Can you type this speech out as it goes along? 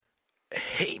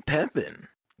Hey, Pepin.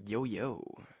 Yo, yo.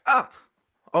 Ah!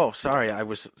 Oh, sorry, I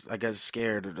got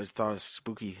scared. I thought of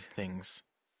spooky things.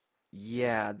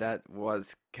 Yeah, that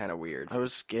was kind of weird. I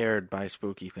was scared by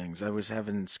spooky things. I was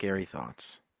having scary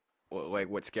thoughts.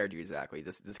 Like, what scared you exactly?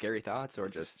 The scary thoughts or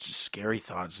just... Just scary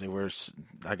thoughts.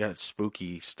 I got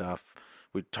spooky stuff.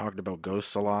 We talked about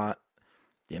ghosts a lot.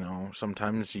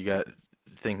 Sometimes you got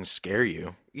things scare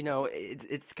you.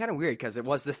 It's kind of weird because it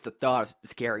was just the thought of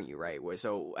scaring you, right?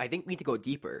 So I think we need to go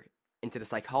deeper into the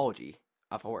psychology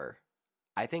of horror.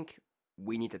 I think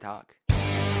we need to talk.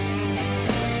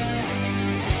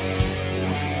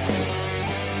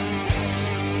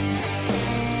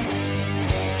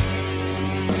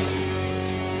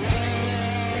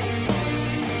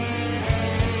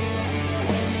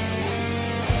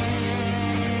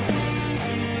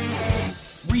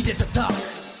 We need to talk.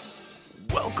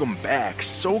 Welcome back.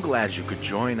 So glad you could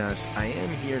join us. I am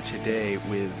here today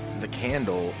with the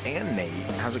Candle and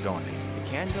Nate. How's it going, Nate? The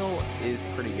Candle is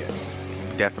pretty good.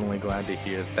 Definitely glad to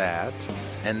hear that.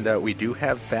 And we do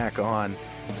have back on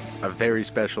a very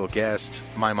special guest,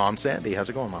 my mom, Sandy. How's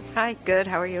it going, Mom? Hi, good.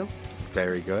 How are you?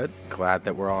 Very good. Glad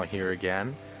that we're all here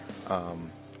again.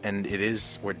 And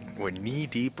we're knee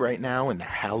deep right now in the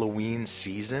Halloween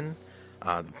season.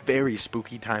 Very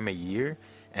spooky time of year.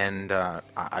 And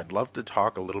I'd love to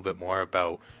talk a little bit more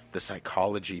about the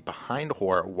psychology behind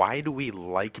horror. Why do we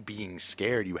like being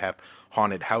scared? You have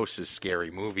haunted houses,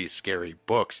 scary movies, scary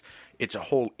books. It's a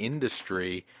whole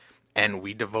industry, and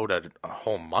we devote a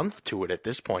whole month to it at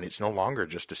this point. It's no longer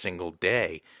just a single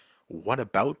day. What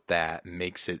about that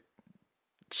makes it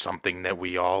something that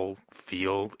we all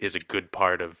feel is a good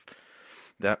part of...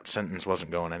 That sentence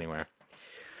wasn't going anywhere.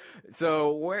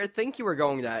 So where I think you were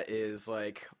going with that is,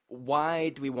 like, why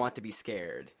do we want to be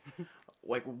scared?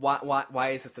 Like, why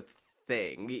is this a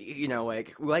thing? We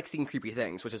like seeing creepy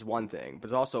things, which is one thing,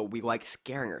 but also we like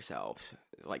scaring ourselves.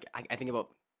 Like, I think about,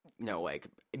 like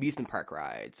amusement park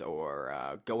rides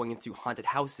or going into haunted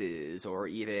houses or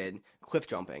even cliff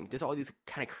jumping. There's all these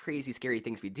kind of crazy, scary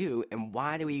things we do, and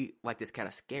why do we like this kind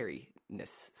of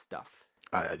scariness stuff?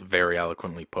 Very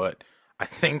eloquently put. I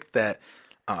think that,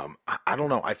 I don't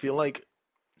know, I feel like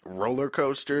roller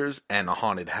coasters and a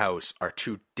haunted house are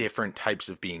two different types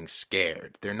of being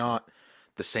scared. They're not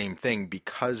the same thing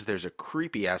because there's a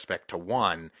creepy aspect to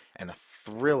one and a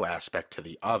thrill aspect to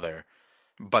the other,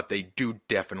 but they do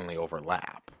definitely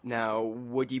overlap. Now,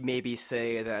 would you maybe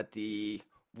say that the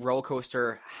roller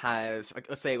coaster has, like,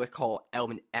 let's call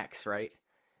element X, right?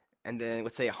 And then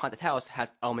let's say a haunted house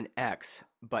has element X,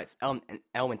 but it's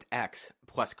element X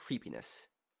plus creepiness.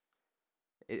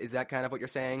 Is that kind of what you're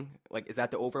saying? Like, is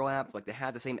that the overlap? Like, they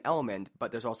have the same element,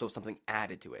 but there's also something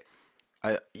added to it.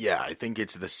 I think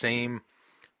it's the same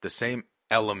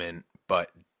element, but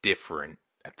different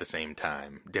at the same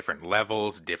time. Different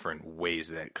levels, different ways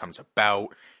that it comes about,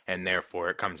 and therefore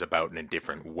it comes about in a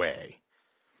different way.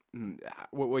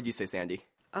 What would you say, Sandy?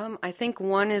 I think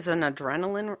one is an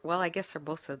adrenaline. Well, I guess they're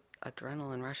both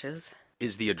adrenaline rushes.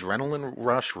 Is the adrenaline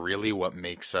rush really what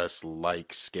makes us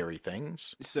like scary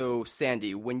things? So,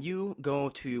 Sandy, when you go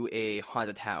to a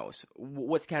haunted house,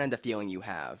 what's kind of the feeling you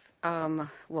have?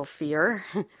 Well, fear,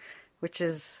 which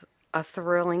is a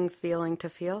thrilling feeling to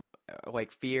feel.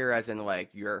 Like fear as in, like,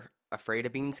 you're afraid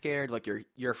of being scared? Like,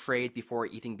 you're afraid before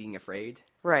even being afraid?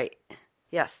 Right.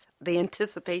 Yes. The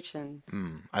anticipation.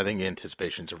 I think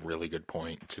anticipation's a really good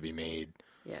point to be made.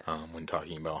 Yes. When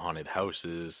talking about haunted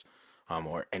houses.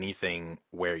 Or anything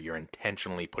where you're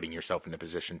intentionally putting yourself in a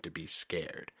position to be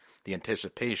scared. The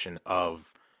anticipation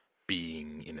of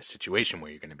being in a situation where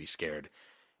you're going to be scared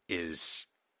is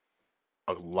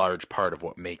a large part of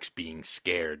what makes being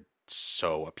scared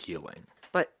so appealing.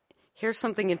 But here's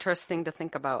something interesting to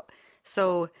think about.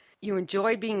 So you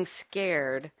enjoy being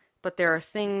scared, but there are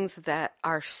things that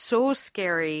are so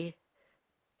scary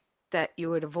that you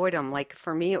would avoid them. Like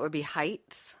for me, it would be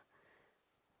heights.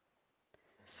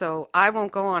 So I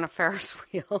won't go on a Ferris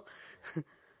wheel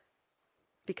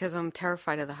because I'm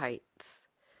terrified of the heights.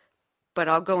 But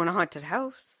I'll go in a haunted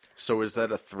house. So is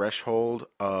that a threshold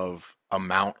of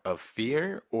amount of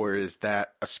fear, or is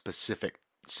that a specific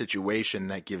situation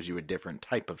that gives you a different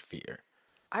type of fear?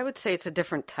 I would say it's a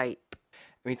different type.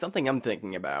 I mean, something I'm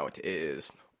thinking about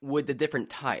is, with the different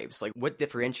types, like what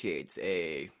differentiates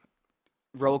a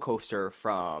roller coaster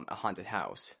from a haunted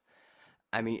house?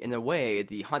 I mean, in a way,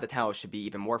 the haunted house should be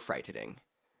even more frightening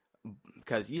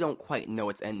because you don't quite know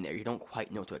what's in there. You don't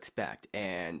quite know what to expect.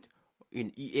 And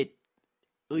at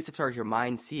least as far as your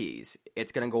mind sees,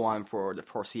 it's going to go on for the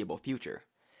foreseeable future.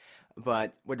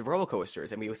 But with the roller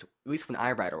coasters, I mean, at least when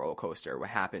I ride a roller coaster, what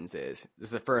happens is this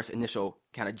is the first initial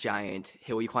kind of giant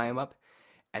hill you climb up,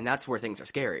 And that's where things are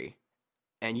scary.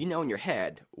 And you know in your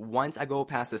head, once I go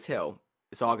past this hill,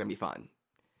 it's all going to be fun.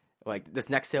 Like, this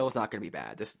next hill is not going to be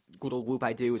bad. This little loop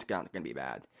I do is not going to be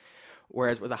bad.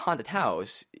 Whereas with a haunted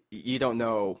house, you don't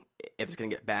know if it's going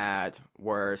to get bad,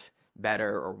 worse,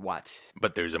 better, or what.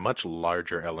 But there's a much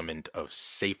larger element of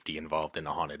safety involved in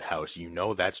a haunted house. You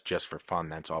know that's just for fun.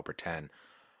 That's all pretend.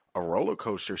 A roller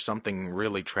coaster, something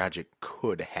really tragic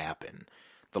could happen.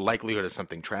 The likelihood of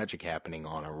something tragic happening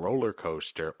on a roller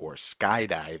coaster or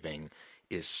skydiving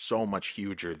is so much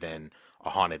huger than a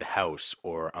haunted house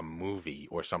or a movie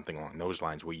or something along those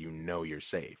lines where you know you're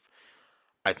safe.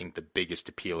 I think the biggest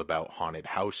appeal about haunted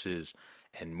houses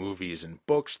and movies and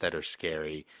books that are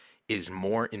scary is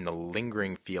more in the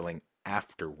lingering feeling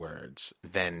afterwards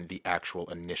than the actual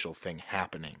initial thing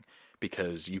happening.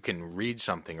 Because you can read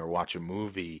something or watch a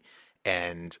movie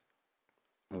and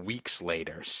weeks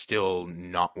later still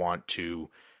not want to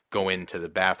go into the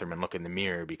bathroom and look in the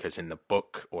mirror because in the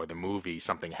book or the movie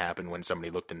something happened when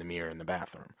somebody looked in the mirror in the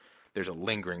bathroom. There's a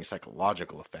lingering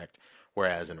psychological effect,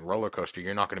 whereas in a roller coaster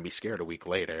you're not going to be scared a week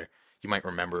later. You might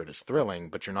remember it as thrilling,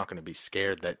 but you're not going to be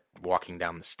scared that walking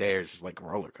down the stairs is like a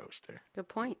roller coaster. Good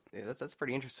point. Yeah, that's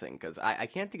pretty interesting, because I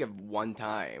can't think of one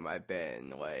time I've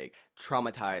been, like,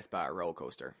 traumatized by a roller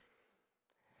coaster.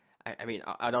 I mean,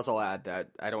 I'd also add that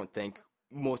I don't think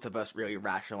most of us really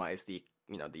rationalize the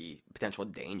potential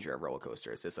danger of roller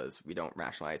coasters, just as we don't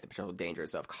rationalize the potential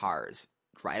dangers of cars.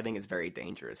 Driving is very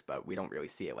dangerous, but we don't really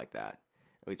see it like that.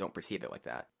 We don't perceive it like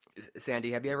that.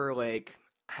 Sandy, have you ever, like,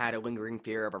 had a lingering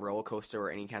fear of a roller coaster or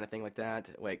any kind of thing like that?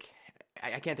 Like,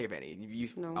 I can't think of any. You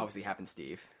No. obviously haven't,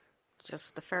 Steve.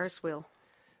 Just the Ferris wheel.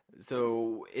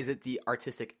 So, is it the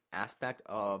artistic aspect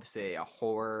of, say, a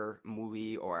horror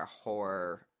movie or a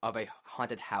horror of a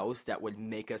haunted house that would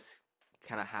make us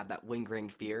kind of have that lingering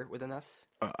fear within us?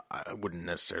 I wouldn't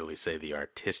necessarily say the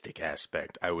artistic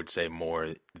aspect. I would say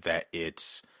more that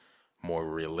it's more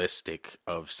realistic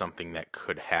of something that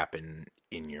could happen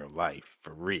in your life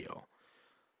for real.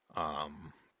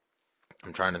 I'm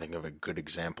trying to think of a good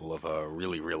example of a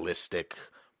really realistic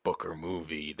book or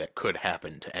movie that could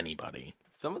happen to anybody.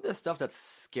 Some of the stuff that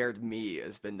scared me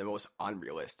has been the most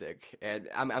unrealistic, and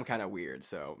I'm kind of weird,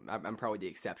 so I'm probably the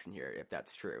exception here if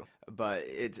that's true. But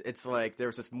it's like there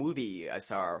was this movie I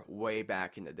saw way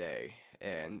back in the day,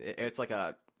 and it's like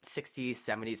a 60s,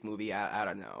 70s movie, I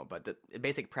don't know, but the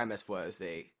basic premise was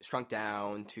they shrunk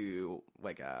down to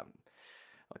like a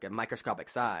microscopic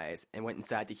size and went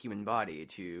inside the human body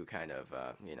to kind of,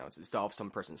 to solve some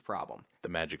person's problem. The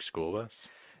Magic School Bus?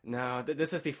 No,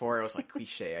 this is before it was like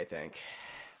cliche, I think.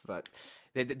 But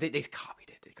they copied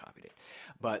it. They copied it.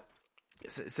 But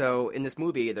so in this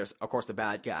movie, there's, of course, the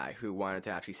bad guy who wanted to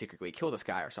actually secretly kill this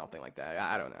guy or something like that.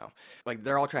 I don't know. Like,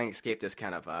 they're all trying to escape this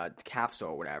kind of capsule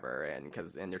or whatever, and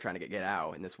they're trying to get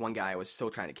out. And this one guy was still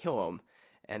trying to kill him.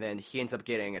 And then he ends up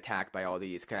getting attacked by all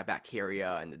these kind of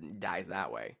bacteria and then dies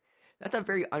that way. That's a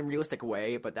very unrealistic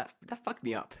way, but that fucked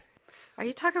me up. Are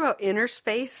you talking about Inner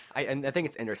Space? I think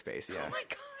it's Inner Space, yeah. Oh my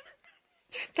god.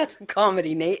 That's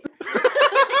comedy, Nate.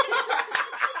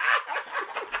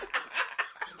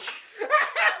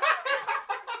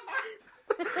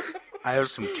 I have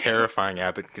some terrifying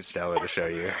Abbott and Costello to show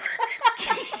you.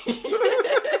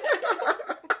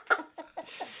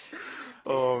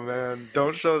 Oh man,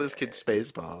 don't show this kid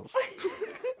Spaceballs.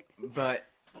 But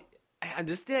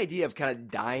just the idea of kind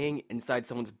of dying inside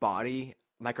someone's body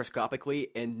microscopically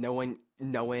and no one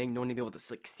being able to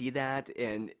like, see that,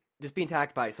 and just being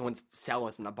attacked by someone's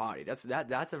cells in the body. That's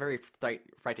a very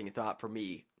frightening thought for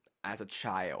me as a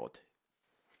child.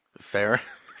 Fair.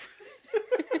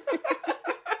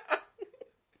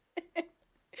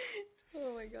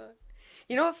 Oh my god.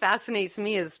 You know what fascinates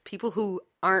me is people who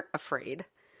aren't afraid.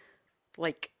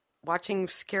 Like watching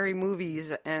scary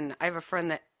movies, and I have a friend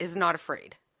that is not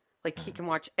afraid. Like he can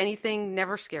watch anything,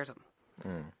 never scares him.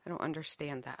 I don't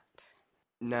understand that.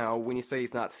 Now, when you say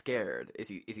he's not scared, is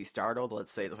he startled?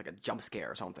 Let's say there's like a jump scare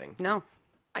or something. No.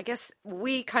 I guess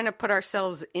we kind of put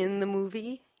ourselves in the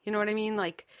movie. You know what I mean?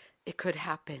 Like it could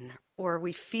happen, or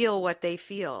we feel what they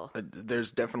feel.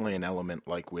 There's definitely an element,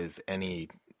 like with any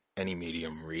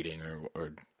medium, reading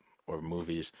or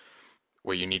movies,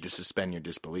 where you need to suspend your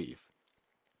disbelief.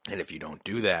 And if you don't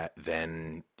do that,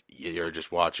 then you're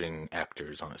just watching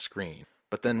actors on a screen.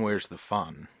 But then where's the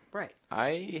fun? Right.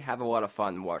 I have a lot of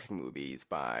fun watching movies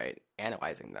by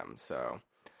analyzing them. So,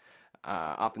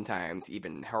 oftentimes,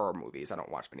 even horror movies, I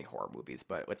don't watch many horror movies,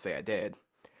 but let's say I did.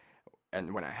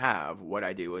 and when I have, what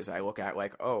I do is I look at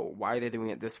like, oh, why are they doing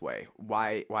it this way?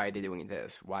 Why are they doing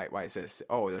this? Why is this?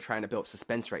 Oh, they're trying to build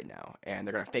suspense right now, and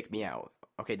they're gonna fake me out.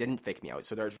 Okay, they didn't fake me out,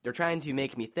 so they're trying to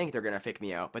make me think they're gonna fake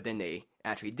me out, but then they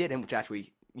actually didn't, which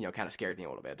actually kind of scared me a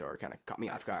little bit or kind of caught me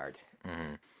off guard.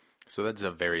 Mm-hmm. So that's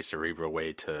a very cerebral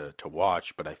way to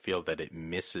watch, but I feel that it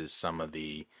misses some of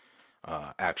the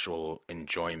actual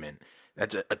enjoyment.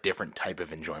 That's a different type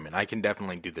of enjoyment. I can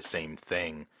definitely do the same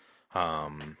thing.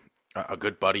 A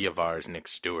good buddy of ours, Nick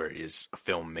Stewart, is a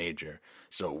film major,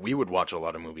 so we would watch a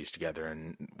lot of movies together,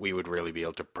 and we would really be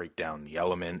able to break down the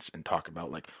elements and talk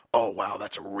about like, oh wow,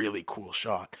 that's a really cool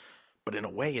shot. But in a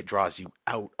way, it draws you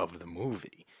out of the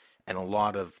movie. And a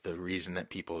lot of the reason that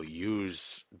people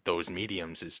use those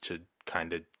mediums is to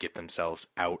kind of get themselves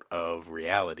out of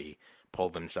reality, pull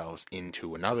themselves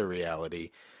into another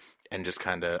reality, and just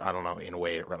kind of, I don't know, in a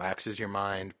way it relaxes your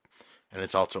mind. And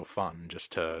it's also fun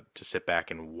just to sit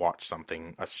back and watch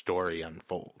a story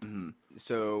unfold. Mm-hmm.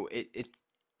 So it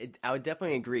I would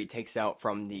definitely agree, it takes out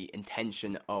from the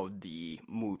intention of the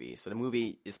movie. So the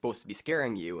movie is supposed to be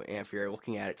scaring you, and if you're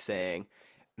looking at it saying,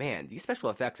 man, these special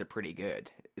effects are pretty good.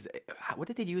 What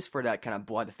did they use for that kind of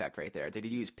blood effect right there? Did they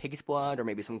use pig's blood or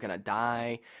maybe some kind of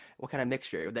dye? What kind of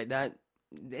mixture? That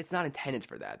it's not intended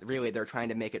for that. Really, they're trying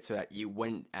to make it so that you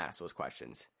wouldn't ask those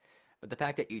questions. But the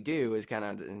fact that you do is kind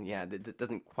of, that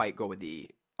doesn't quite go with the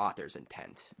author's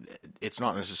intent. It's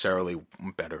not necessarily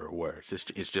better or worse.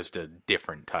 It's just a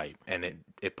different type, and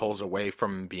it pulls away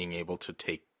from being able to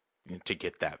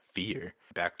get that fear.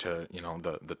 Back to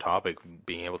the topic,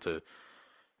 being able to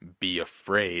be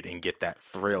afraid and get that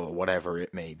thrill, whatever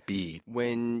it may be.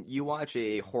 When you watch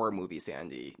a horror movie,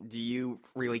 Sandy, do you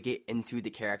really get into the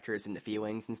characters and the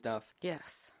feelings and stuff?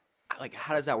 Yes. Like,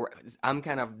 how does that work? I'm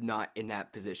kind of not in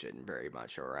that position very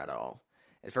much or at all.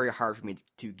 It's very hard for me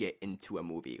to get into a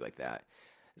movie like that.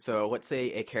 So let's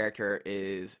say a character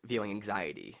is feeling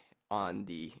anxiety in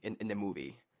the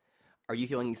movie. Are you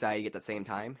feeling anxiety at the same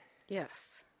time?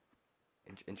 Yes.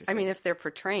 Interesting. I mean, if they're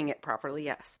portraying it properly,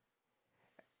 yes.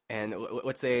 And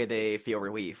let's say they feel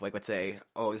relief. Like, let's say,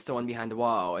 oh, there's someone behind the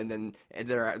wall, and then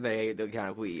they kind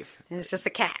of leave. And it's just a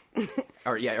cat.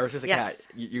 Or it's just a Yes. cat.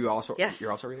 You're also Yes.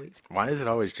 relieved? Why is it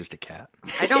always just a cat?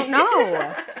 I don't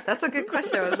know. That's a good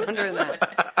question. I was wondering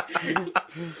that.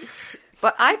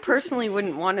 But I personally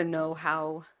wouldn't want to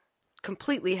know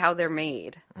completely how they're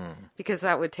made, because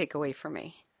that would take away from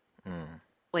me.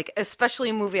 Like,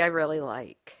 especially a movie I really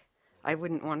like. I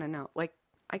wouldn't want to know. Like,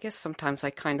 I guess sometimes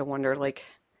I kind of wonder, like,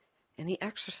 in The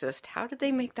Exorcist, how did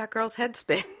they make that girl's head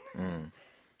spin?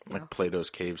 Like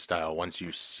Plato's cave style. Once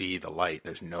you see the light,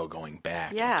 there's no going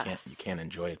back. Yes. You can't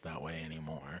enjoy it that way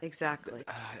anymore. Exactly.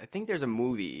 I think there's a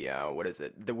movie, what is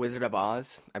it? The Wizard of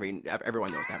Oz? I mean,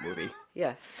 everyone knows that movie.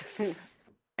 Yes.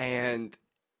 And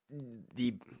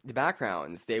the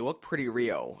backgrounds, they look pretty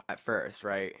real at first,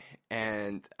 right?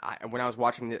 And when I was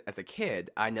watching it as a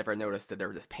kid, I never noticed that they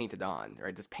were just painted on,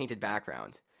 right? This painted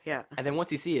background. Yeah. And then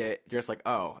once you see it, you're just like,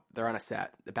 oh, they're on a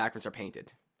set. The backgrounds are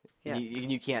painted. Yeah.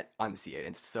 You can't unsee it.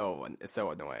 It's so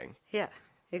annoying. Yeah,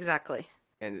 exactly.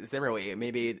 And similarly,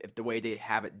 maybe if the way they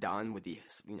have it done with the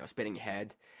spinning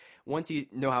head, once you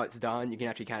know how it's done, you can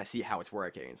actually kind of see how it's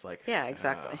working. It's like, Yeah,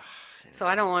 exactly. So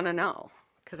I don't want to know,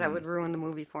 because that would ruin the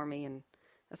movie for me, and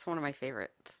that's one of my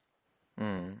favorites.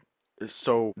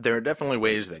 So there are definitely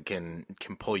ways that can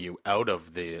pull you out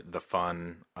of the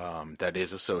fun that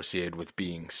is associated with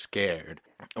being scared.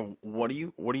 What do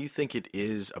you think it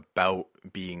is about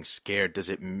being scared? Does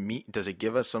it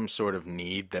give us some sort of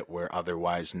need that we're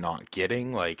otherwise not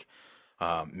getting? Like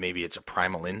maybe it's a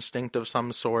primal instinct of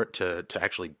some sort to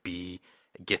actually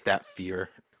get that fear.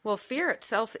 Well, fear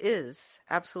itself is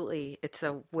absolutely, it's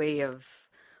a way of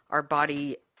our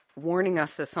body warning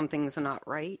us that something's not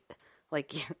right.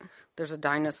 Like, there's a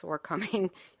dinosaur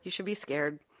coming, you should be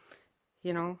scared,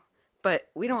 But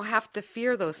we don't have to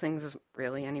fear those things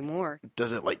really anymore.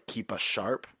 Does it, like, keep us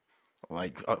sharp?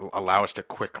 Like, allow us to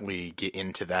quickly get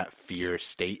into that fear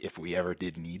state if we ever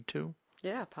did need to?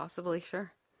 Yeah, possibly,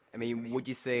 sure. I mean, would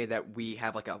you say that we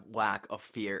have like a lack of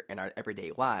fear in our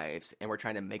everyday lives, and we're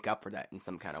trying to make up for that in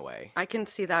some kind of way? I can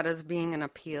see that as being an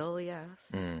appeal, yes.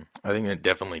 I think it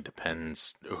definitely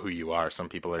depends who you are. Some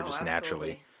people are just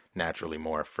absolutely. naturally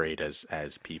more afraid as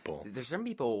people. There's some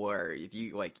people where if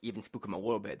you like even spook them a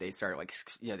little bit, they start like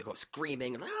they go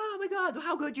screaming, like, "Oh my god,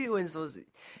 how could you?" And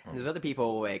there's other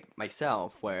people like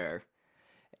myself where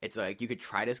it's like you could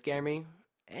try to scare me,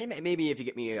 and maybe if you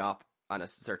get me off on a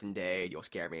certain day, you'll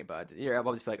scare me. But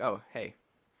I'll just be like, "Oh, hey."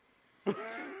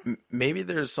 Maybe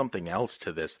there's something else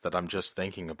to this that I'm just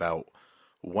thinking about.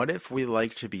 What if we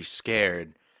like to be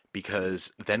scared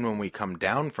because then when we come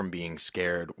down from being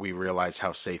scared, we realize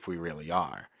how safe we really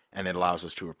are. And it allows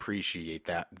us to appreciate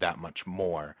that much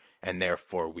more. And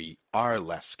therefore, we are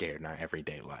less scared in our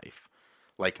everyday life.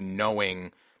 Like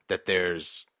knowing that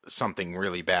there's something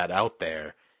really bad out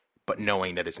there, but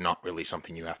knowing that it's not really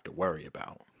something you have to worry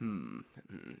about.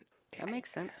 That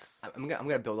makes sense. I'm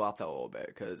gonna build off that a little bit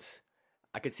because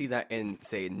I could see that in,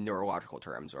 say, neurological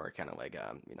terms, or kind of like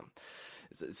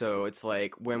so it's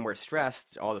like when we're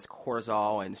stressed, all this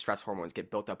cortisol and stress hormones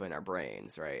get built up in our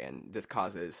brains, right? And this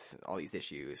causes all these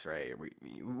issues, right?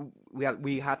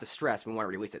 We have to stress. We want to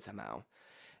release it somehow.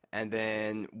 And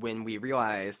then when we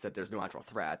realize that there's no natural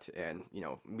threat, and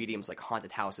mediums like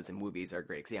haunted houses and movies are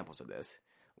great examples of this,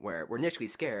 where we're initially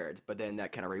scared, but then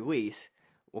that kind of release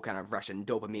will kind of rush in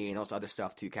dopamine and all this other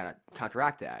stuff to kind of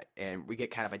counteract that, and we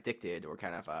get kind of addicted, or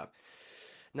kind of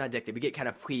not addicted. We get kind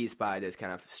of pleased by this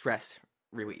kind of stress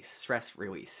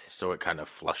release. So it kind of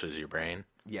flushes your brain?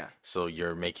 Yeah. So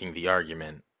you're making the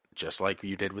argument, just like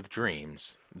you did with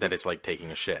dreams, that it's like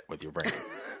taking a shit with your brain.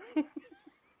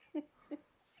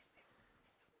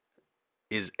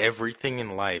 Is everything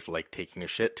in life like taking a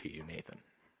shit to you, Nathan?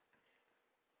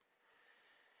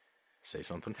 Say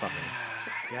something funny.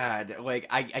 God, like,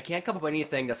 I can't come up with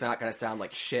anything that's not going to sound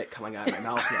like shit coming out of my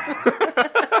mouth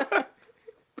now.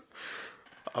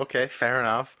 Okay, fair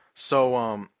enough.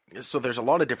 So there's a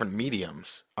lot of different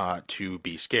mediums to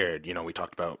be scared. We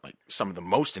talked about like some of the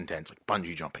most intense, like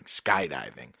bungee jumping,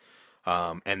 skydiving,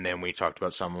 and then we talked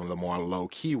about some of the more low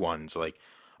key ones, like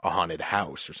a haunted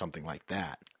house or something like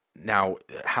that. Now,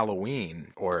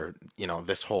 Halloween, or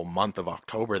this whole month of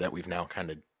October that we've now kind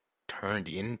of turned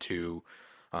into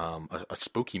a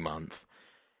spooky month,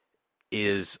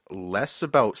 is less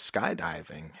about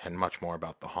skydiving and much more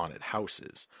about the haunted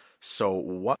houses. So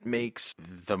what makes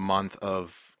the month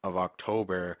of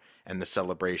October and the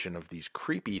celebration of these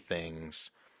creepy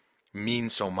things mean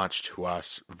so much to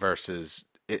us versus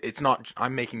it's not,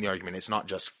 I'm making the argument, it's not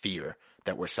just fear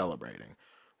that we're celebrating.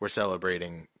 We're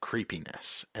celebrating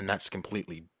creepiness, and that's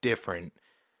completely different,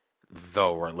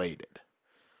 though related.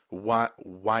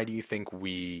 Why do you think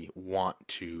we want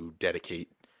to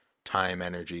dedicate time,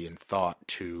 energy, and thought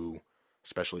to,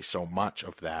 especially so much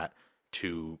of that,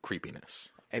 to creepiness?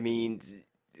 I mean,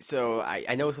 so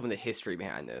I know some of the history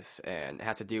behind this, and it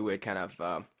has to do with kind of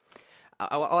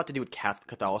a lot to do with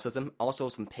Catholicism, also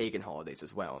some pagan holidays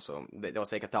as well. So they'll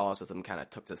say Catholicism kind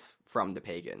of took this from the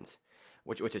pagans,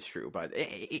 which is true, but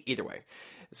either way.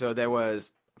 So there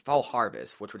was fall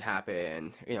harvest, which would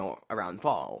happen, around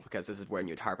fall, because this is when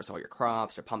you'd harvest all your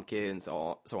crops, your pumpkins,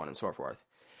 so on and so forth.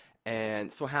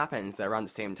 And so what happens that around the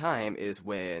same time is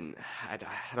when, I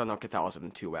don't know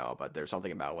Catholicism too well, but there's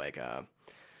something about like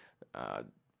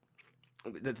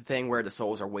the thing where the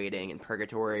souls are waiting in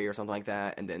purgatory or something like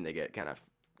that, and then they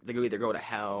either go to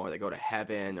hell or they go to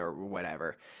heaven or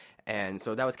whatever. And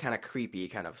so that was kind of creepy,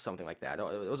 kind of something like that.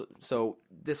 So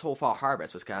this whole fall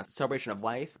harvest was kind of celebration of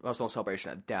life, also a celebration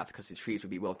of death, because the trees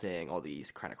would be wilting, all these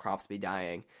kind of crops would be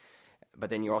dying, but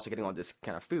then you're also getting all this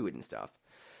kind of food and stuff.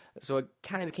 So it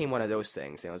kind of became one of those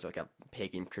things. It was like a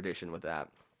pagan tradition with that.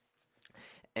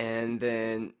 And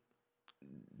then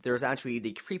there's actually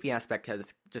the creepy aspect,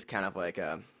 because just kind of like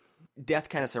death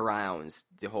kind of surrounds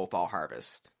the whole fall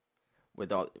harvest,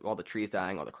 with all the trees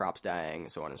dying, all the crops dying,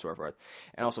 so on and so forth.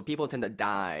 And also people tend to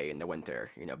die in the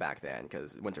winter, back then,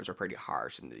 because winters were pretty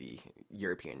harsh in the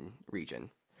European region.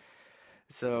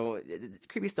 So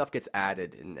creepy stuff gets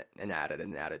added and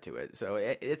added to it. So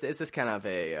it's just kind of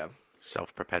a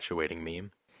self-perpetuating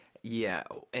meme. Yeah,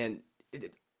 and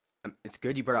it's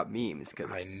good you brought up memes,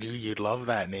 because I knew you'd love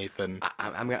that, Nathan.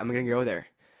 I'm gonna go there.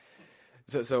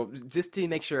 So just to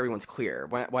make sure everyone's clear,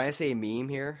 when I say meme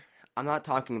here, I'm not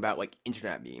talking about like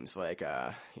internet memes, like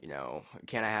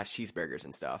can I have cheeseburgers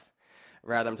and stuff.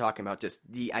 Rather, I'm talking about just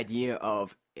the idea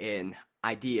of an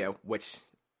idea which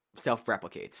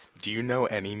self-replicates. Do you know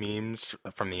any memes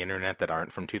from the internet that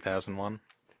aren't from 2001?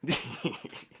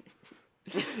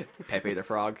 Pepe the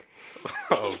Frog.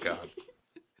 Oh, God.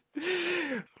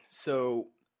 So,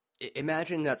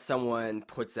 imagine that someone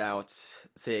puts out,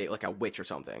 say, like a witch or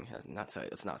something.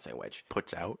 Let's not say witch.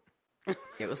 Puts out?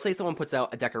 Yeah, let's say someone puts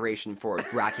out a decoration for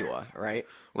Dracula, right?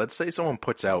 Let's say someone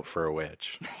puts out for a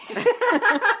witch.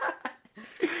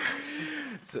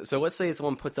 So let's say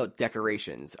someone puts out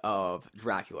decorations of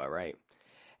Dracula, right?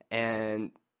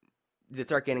 And they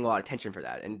start getting a lot of attention for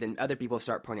that. And then other people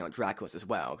start pointing out Draculas as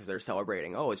well, because they're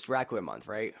celebrating, oh, it's Dracula month,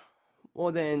 right?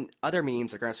 Well, then other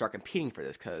memes are going to start competing for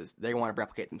this, because they want to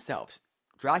replicate themselves.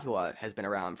 Dracula has been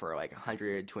around for like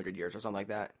 100, 200 years or something like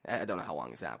that. I don't know how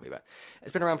long exactly, but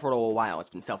it's been around for a little while.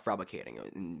 It's been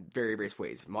self-replicating in various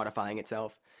ways, modifying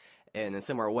itself. And in a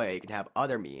similar way, you can have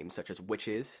other memes such as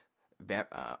witches,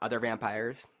 other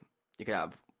vampires. You could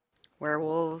have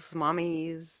Werewolves,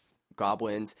 mommies.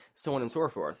 goblins, so on and so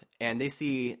forth. And they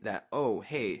see that, oh,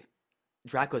 hey,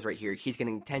 Dracula's right here. He's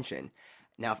getting attention.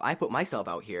 Now, if I put myself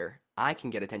out here, I can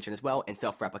get attention as well and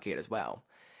self-replicate as well.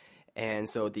 And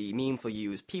so the memes will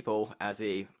use people as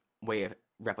a way of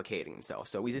replicating themselves.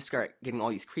 So we just start getting all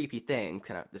these creepy things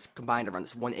kind of just combined around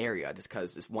this one area just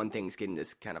because this one thing's getting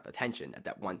this kind of attention at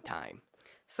that one time.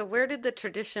 So where did the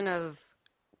tradition of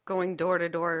going door to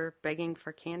door begging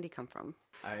for candy come from?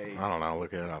 I don't know.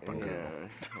 Look it up.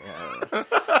 Yeah.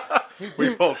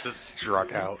 We both just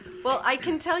struck out. Well, I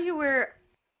can tell you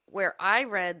where I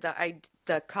read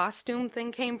the costume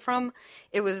thing came from.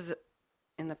 It was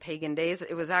in the pagan days.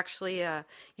 It was actually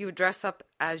you would dress up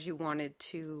as you wanted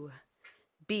to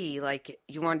be. Like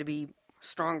you wanted to be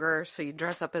stronger, so you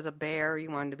dress up as a bear. You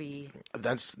wanted to be.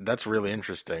 That's really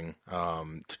interesting.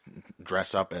 To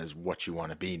dress up as what you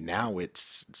want to be. Now it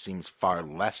seems far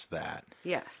less that.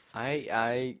 Yes.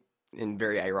 I am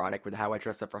very ironic with how I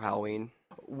dressed up for Halloween.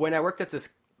 When I worked at this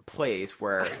place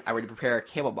where I would prepare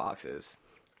cable boxes,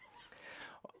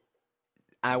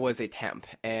 I was a temp,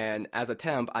 and as a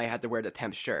temp, I had to wear the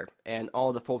temp shirt, and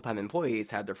all the full-time employees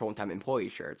had their full-time employee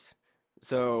shirts.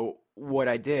 So what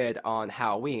I did on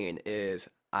Halloween is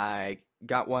I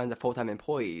got one of the full-time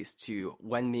employees to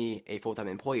lend me a full-time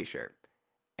employee shirt,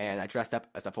 and I dressed up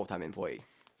as a full-time employee.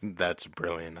 That's a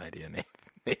brilliant idea,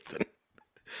 Nathan.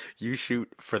 You shoot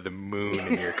for the moon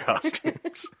in your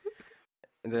costumes.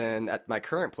 And then at my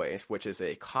current place, which is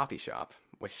a coffee shop,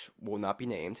 which will not be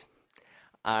named,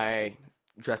 I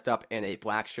dressed up in a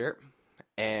black shirt,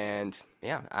 and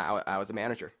yeah, I was a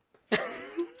manager.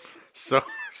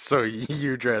 So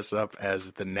you dress up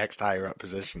as the next higher up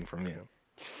position from you.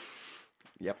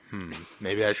 Yep.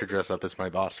 Maybe I should dress up as my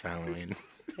boss for Halloween.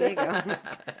 There you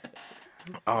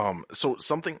go. So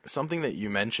something that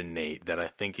you mentioned, Nate, that I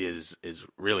think is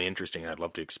really interesting and I'd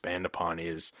love to expand upon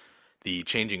is the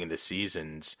changing of the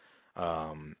seasons,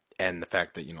 and the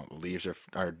fact that, the leaves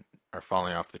are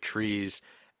falling off the trees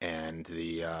and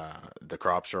the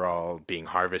crops are all being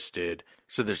harvested.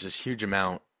 So there's this huge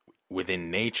amount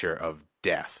within nature of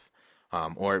death,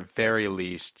 or at very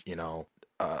least,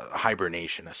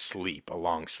 hibernation, a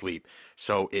long sleep.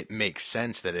 So it makes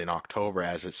sense that in October,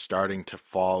 as it's starting to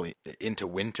fall into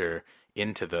winter,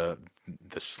 into the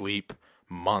sleep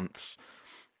months,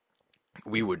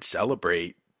 we would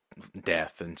celebrate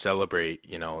death and celebrate,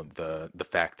 the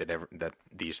fact that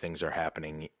these things are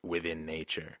happening within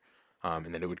nature,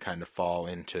 and then it would kind of fall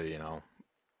into,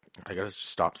 I gotta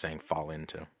stop saying fall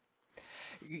into.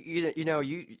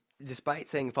 You despite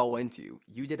saying fall into,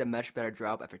 you did a much better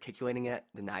job at articulating it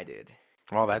than I did.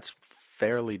 Well, that's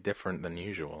fairly different than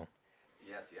usual.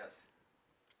 Yes.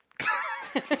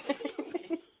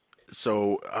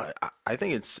 So I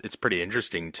think it's pretty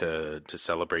interesting to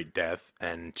celebrate death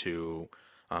and to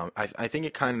I think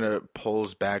it kind of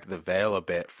pulls back the veil a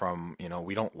bit from,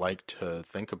 we don't like to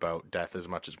think about death as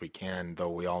much as we can, though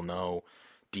we all know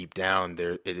deep down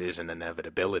it is an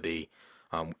inevitability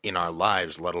in our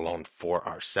lives, let alone for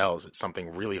ourselves. It's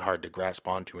something really hard to grasp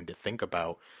onto and to think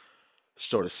about.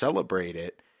 So to celebrate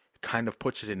it kind of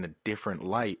puts it in a different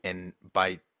light, and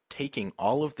by taking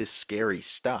all of this scary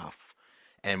stuff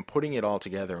and putting it all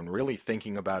together and really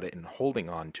thinking about it and holding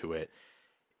on to it,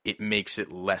 it makes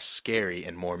it less scary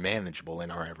and more manageable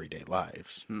in our everyday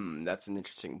lives. That's an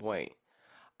interesting point.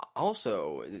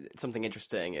 Also, something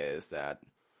interesting is that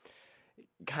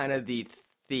kind of the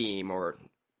theme, or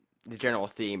the general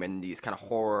theme in these kind of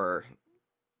horror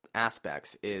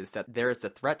aspects, is that there is the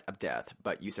threat of death,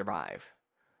 but you survive.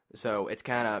 So it's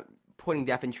kind of putting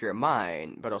death into your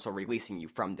mind, but also releasing you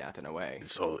from death in a way.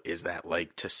 So is that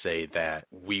like to say that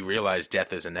we realize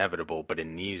death is inevitable, but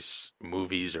in these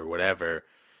movies or whatever,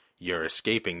 you're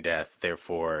escaping death,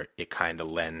 therefore it kind of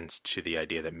lends to the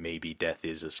idea that maybe death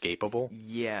is escapable?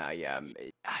 Yeah.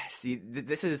 See,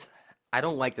 this is... I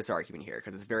don't like this argument here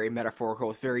because it's very metaphorical.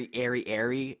 It's very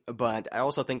airy, but I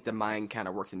also think the mind kind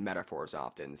of works in metaphors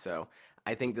often. So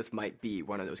I think this might be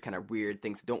one of those kind of weird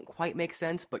things that don't quite make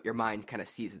sense, but your mind kind of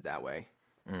sees it that way.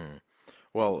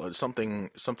 Well, something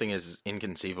as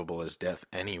inconceivable as death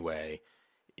anyway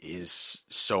is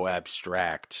so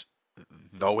abstract,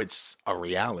 though it's a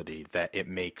reality, that it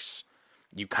makes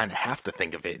you kind of have to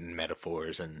think of it in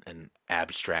metaphors and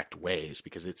abstract ways,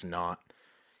 because it's not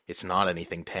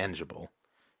anything tangible.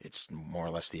 It's more or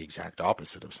less the exact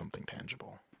opposite of something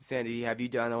tangible. Sandy, have you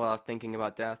done a lot of thinking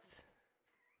about death?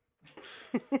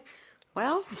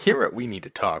 Well, Here at We Need to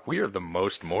Talk, we are the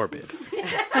most morbid.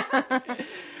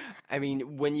 I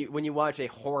mean, when you watch a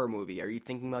horror movie, are you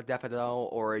thinking about death at all,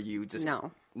 or are you just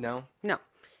No. No? No.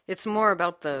 It's more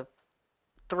about the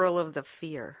thrill of the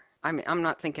fear. I mean, I'm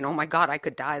not thinking, oh my God, I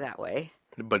could die that way.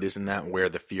 But isn't that where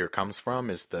the fear comes from?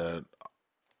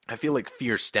 I feel like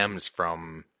fear stems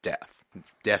from death.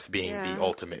 Death being Yeah. the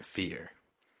ultimate fear.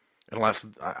 Unless,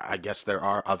 I guess there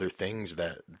are other things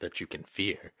that you can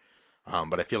fear.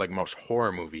 But I feel like most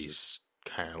horror movies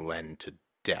kind of lend to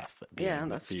death being Yeah, the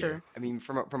that's fear. true. I mean,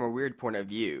 from a weird point of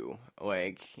view,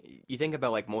 like, you think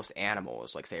about, like, most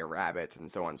animals, like, say, rabbits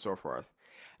and so on and so forth,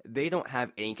 they don't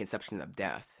have any conception of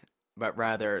death, but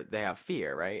rather they have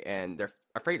fear, right? And they're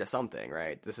afraid of something,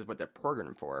 right? This is what they're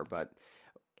programmed for, but,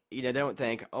 you know, they don't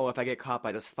think, oh, if I get caught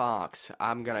by this fox,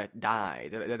 I'm gonna die.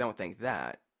 They don't think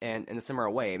that. And in a similar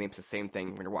way, maybe it's the same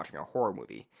thing when you're watching a horror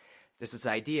movie. There's this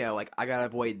idea, like, I gotta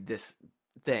avoid this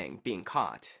thing, being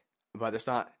caught, but it's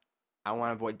not, I want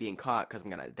to avoid being caught because I'm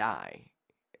gonna die.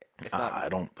 It's not. I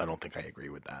don't think I agree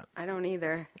with that. I don't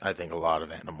either. I think a lot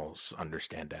of animals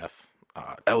understand death.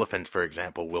 Elephants, for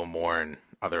example, will mourn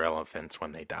other elephants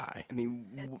when they die. I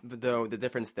mean, though the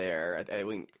difference there, I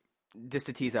mean, just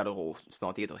to tease out a little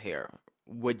small detail here,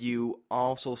 would you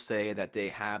also say that they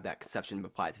have that conception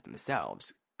applied to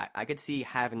themselves? I could see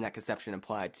having that conception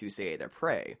applied to, say, their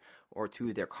prey or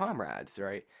to their comrades,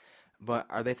 right? But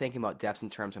are they thinking about deaths in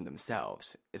terms of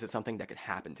themselves? Is it something that could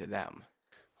happen to them?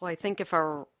 Well, I think if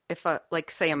a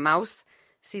like say a mouse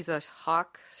sees a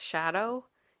hawk shadow,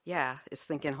 yeah, it's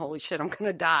thinking, holy shit, I'm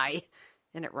gonna die,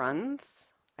 and it runs.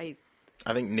 I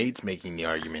think Nate's making the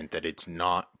argument that it's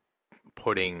not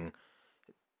thinking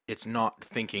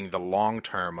the long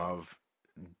term of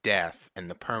death and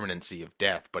the permanency of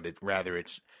death, but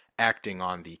it's acting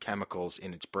on the chemicals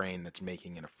in its brain that's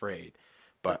making it afraid.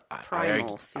 But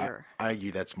primal fear. I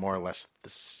argue that's more or less the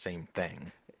same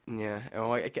thing. Yeah,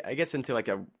 well, I guess into like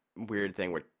a weird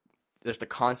thing where there's the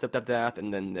concept of death,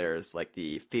 and then there's like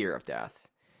the fear of death.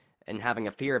 And having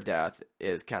a fear of death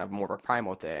is kind of more of a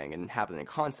primal thing, and having a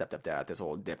concept of death is a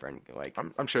little different. Like,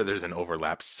 I'm sure there's an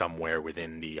overlap somewhere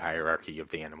within the hierarchy of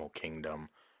the animal kingdom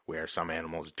where some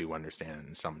animals do understand it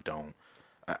and some don't.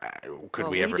 Could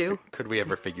we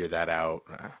ever figure that out?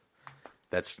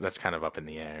 That's kind of up in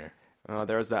the air.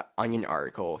 there was that Onion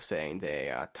article saying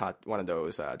they taught one of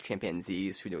those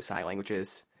chimpanzees who know sign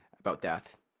languages about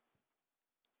death.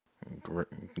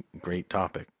 Great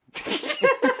topic.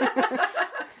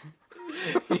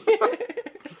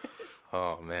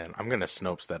 Oh man, I'm gonna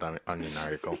Snopes that Onion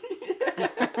article.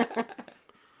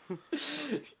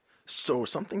 So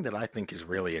something that I think is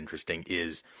really interesting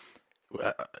is,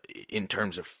 in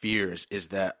terms of fears, is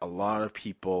that a lot of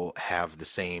people have the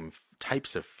same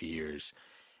types of fears,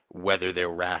 whether they're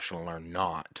rational or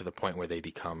not, to the point where they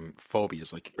become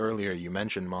phobias. Like earlier you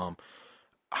mentioned, Mom,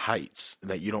 heights,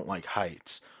 that you don't like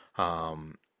heights.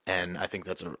 And I think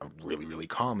that's a really, really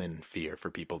common fear for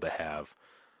people to have.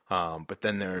 But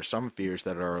then there are some fears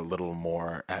that are a little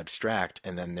more abstract,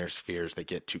 and then there's fears that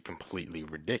get to completely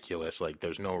ridiculous. Like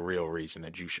there's no real reason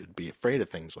that you should be afraid of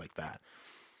things like that.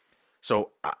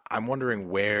 So I'm wondering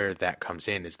where that comes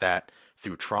in. Is that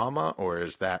through trauma, or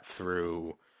is that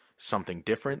through something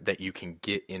different that you can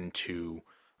get into,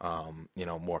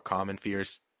 more common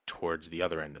fears towards the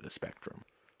other end of the spectrum?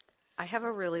 I have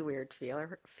a really weird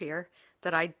fear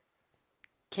that I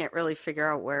can't really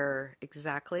figure out where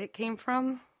exactly it came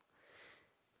from,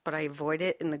 but I avoid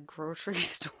it in the grocery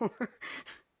store.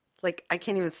 Like, I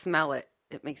can't even smell it.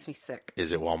 It makes me sick.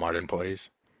 Is it Walmart employees?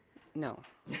 No.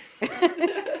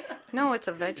 No, it's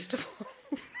a vegetable.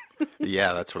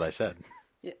 Yeah, that's what I said.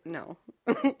 Yeah, no.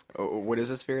 What is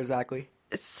this fear exactly?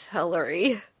 It's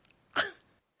celery.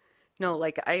 No,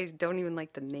 like, I don't even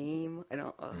like the name. I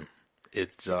don't...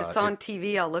 If it's on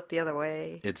TV, I'll look the other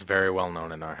way. It's very well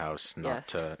known in our house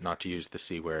not Yes. to use the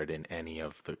C word in any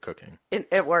of the cooking.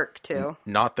 At work, too.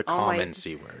 Not the All common my-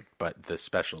 C word, but the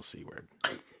special C word.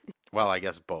 Well, I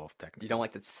guess both, technically. You don't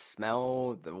like the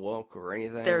smell, the look, or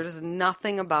anything? There's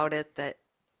nothing about it that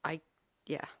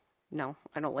no,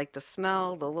 I don't like the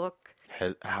smell, the look.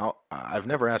 I've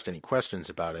never asked any questions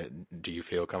about it. Do you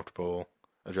feel comfortable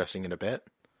addressing it a bit?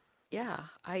 Yeah,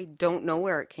 I don't know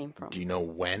where it came from. Do you know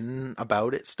when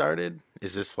about it started?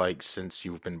 Is this like since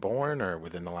you've been born, or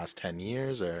within the last 10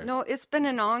 years, or? No, it's been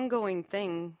an ongoing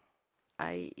thing.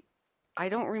 I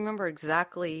don't remember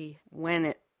exactly when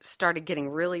it started getting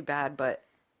really bad, but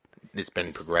It's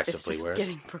been progressively it's just worse.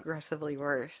 getting progressively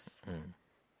worse.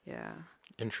 Yeah.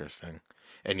 Interesting.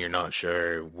 And you're not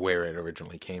sure where it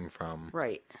originally came from,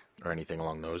 Right. or anything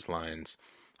along those lines.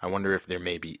 I wonder if there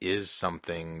maybe is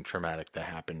something traumatic that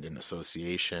happened in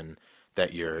association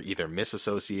that you're either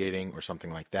misassociating or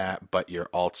something like that, but you're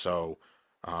also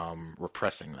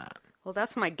repressing that. Well,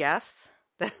 that's my guess.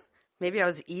 That maybe I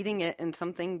was eating it and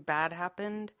something bad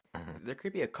happened. There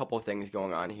could be a couple of things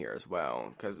going on here as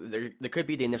well, because there could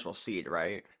be the initial seed,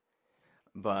 right?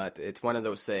 But it's one of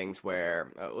those things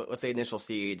where, let's say initial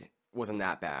seed wasn't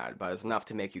that bad, but it's enough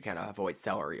to make you kind of avoid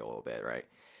celery a little bit, right?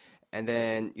 And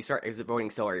then you start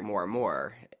avoiding celery more and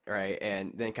more, right?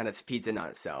 And then it kind of feeds in on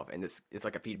itself, and it's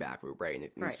like a feedback loop, right? And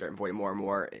you start avoiding more and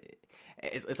more.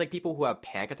 It's like people who have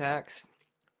panic attacks,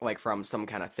 like from some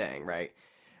kind of thing, right?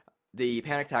 The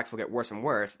panic attacks will get worse and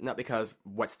worse, not because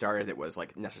what started it was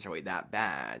like necessarily that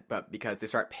bad, but because they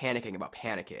start panicking about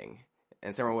panicking.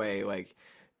 In some way, like,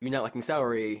 you're not liking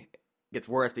celery gets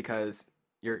worse because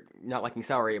you're not liking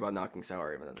celery about not liking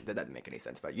celery. That doesn't make any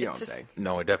sense, but you know what I'm saying.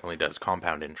 No, it definitely does.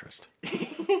 Compound interest.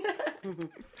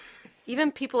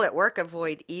 Even people at work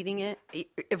avoid eating it,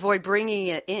 avoid bringing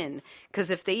it in, because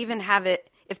if they even have it,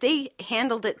 if they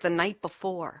handled it the night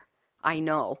before, I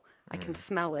know, I can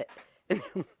smell it.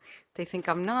 They think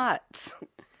I'm nuts.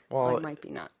 Well, I might be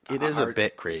nuts. It is a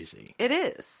bit crazy. It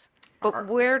is. But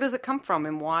where does it come from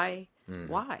and why?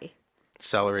 Why?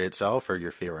 Celery itself or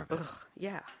your fear of it? Ugh,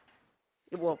 yeah.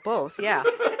 Well, both, yeah.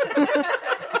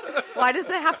 Why does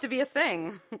that have to be a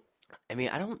thing? I mean,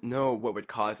 I don't know what would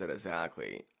cause it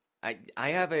exactly. I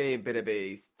have a bit of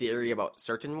a theory about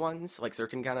certain ones, like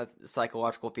certain kind of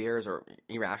psychological fears or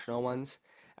irrational ones.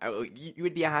 You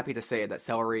would be happy to say that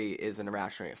celery is an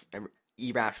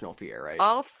irrational fear, right?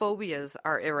 All phobias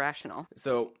are irrational.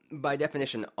 So, by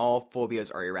definition, all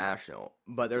phobias are irrational.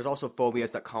 But there's also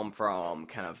phobias that come from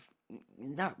kind of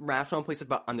not rational places,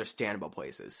 but understandable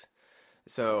places.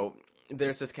 So,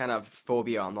 there's this kind of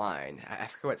phobia online. I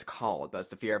forget what it's called, but it's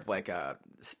the fear of, like,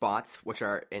 spots, which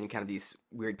are in kind of these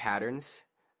weird patterns.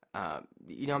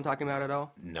 You know what I'm talking about at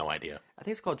all? No idea. I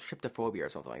think it's called tryptophobia or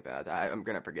something like that. I'm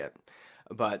going to forget.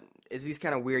 But it's these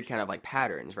kind of weird kind of, like,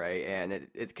 patterns, right? And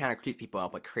it kind of creeps people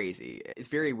up like crazy. It's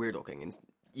very weird looking. And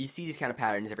you see these kind of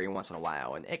patterns every once in a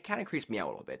while, and it kind of creeps me out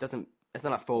a little bit. It's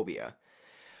not a phobia.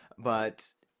 But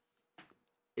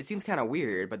it seems kind of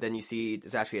weird, but then you see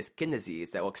there's actually a skin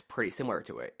disease that looks pretty similar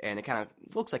to it. And it kind of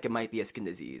looks like it might be a skin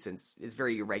disease, and it's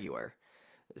very irregular.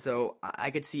 So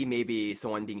I could see maybe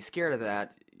someone being scared of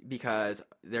that because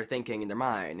they're thinking in their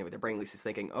mind, their brain at least is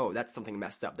thinking, oh, that's something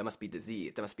messed up. That must be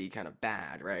disease. That must be kind of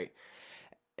bad, right?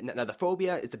 Now, the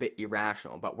phobia is a bit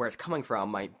irrational, but where it's coming from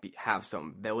might have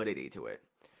some validity to it.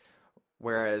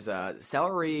 Whereas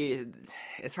celery,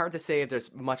 it's hard to say if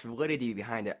there's much validity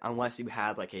behind it unless you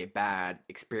had like a bad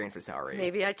experience with celery.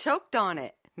 Maybe I choked on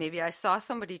it. Maybe I saw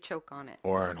somebody choke on it.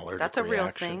 Or an allergic That's a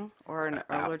reaction. real thing. Or an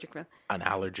allergic reaction. An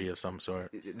allergy of some sort.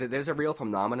 There's a real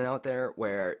phenomenon out there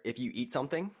where if you eat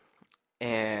something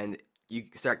and you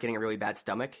start getting a really bad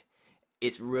stomach,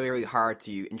 it's really, really hard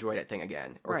to enjoy that thing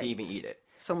again or to even eat it.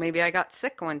 So maybe I got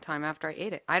sick one time after I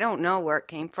ate it. I don't know where it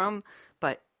came from,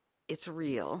 but it's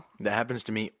real. That happens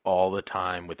to me all the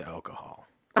time with alcohol.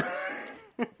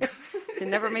 It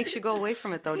never makes you go away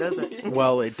from it, though, does it?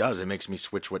 Well, it does. It makes me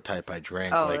switch what type I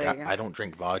drink. Oh, like, there you go. I don't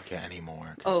drink vodka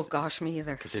anymore. Oh, gosh, me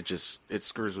either. Because it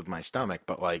screws with my stomach.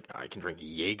 But, like, I can drink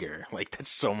Jaeger. Like,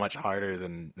 that's so much harder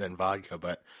than vodka.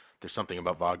 But there's something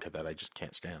about vodka that I just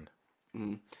can't stand.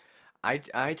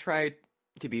 I try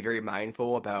to be very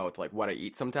mindful about, like, what I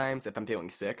eat sometimes if I'm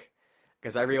feeling sick.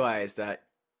 Because I realize that,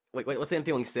 like, let's say I'm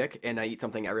feeling sick and I eat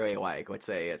something I really like. Let's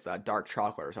say it's dark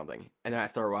chocolate or something. And then I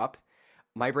throw up.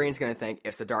 My brain's going to think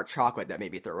it's the dark chocolate that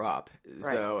made me throw up. Right.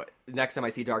 So next time I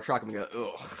see dark chocolate, I'm going to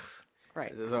go, ugh.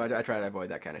 Right. So I try to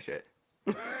avoid that kind of shit.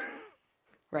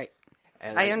 Right.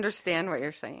 And I understand what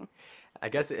you're saying. I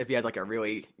guess if you had like a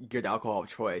really good alcohol of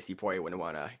choice, you probably wouldn't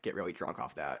want to get really drunk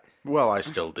off that. Well, I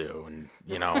still do. And,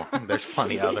 you know, there's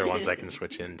plenty of other ones I can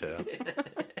switch into.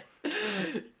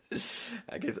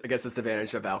 I guess it's the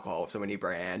advantage of alcohol, so many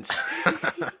brands.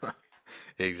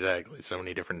 Exactly. So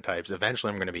many different types.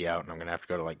 Eventually I'm going to be out and I'm going to have to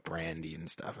go to like brandy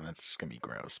and stuff, and that's just going to be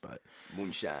gross, but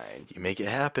Moonshine. You make it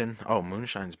happen. Oh,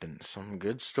 moonshine's been some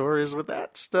good stories with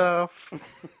that stuff.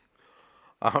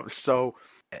 So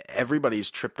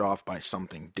everybody's tripped off by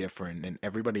something different, and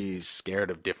everybody's scared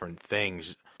of different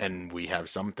things, and we have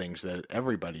some things that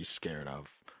everybody's scared of.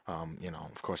 You know,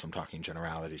 of course I'm talking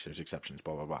generalities, there's exceptions,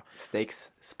 blah, blah, blah. Snakes,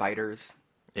 spiders.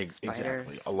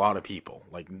 Exactly. A lot of people,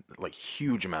 like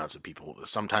huge amounts of people,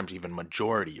 sometimes even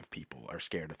majority of people are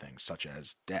scared of things such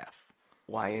as death.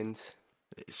 Lions.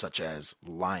 Such as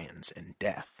lions and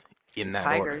death. In that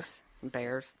Tigers. Order.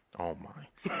 Bears. Oh my.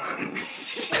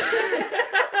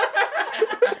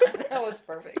 That was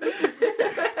perfect.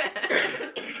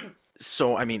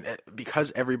 So, I mean,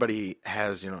 because everybody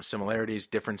has, you know, similarities,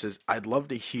 differences, I'd love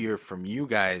to hear from you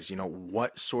guys, you know,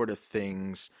 what sort of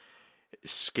things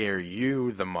scare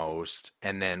you the most,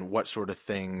 and then what sort of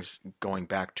things, going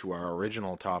back to our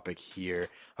original topic here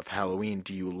of Halloween,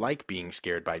 do you like being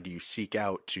scared by? Do you seek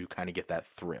out to kind of get that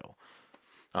thrill?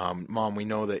 Mom, we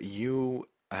know that you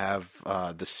have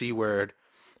the C word.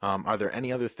 Are there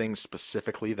any other things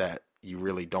specifically that you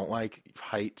really don't like?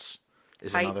 Heights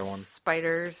is another one.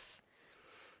 Spiders.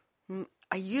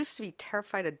 I used to be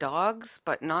terrified of dogs,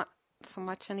 but not so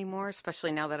much anymore,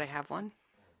 especially now that I have one.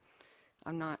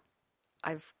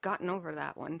 I've gotten over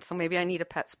that one. So maybe I need a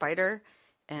pet spider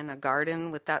and a garden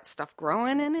with that stuff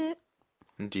growing in it.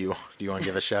 Do you want to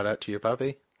give a shout out to your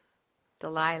puppy?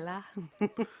 Delilah.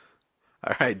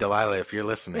 All right, Delilah, if you're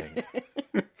listening,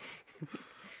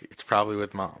 it's probably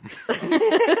with Mom.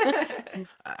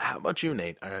 How about you,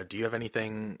 Nate? Do you have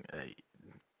anything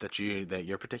that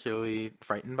you're particularly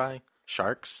frightened by?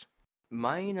 Sharks?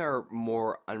 Mine are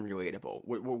more unrelatable,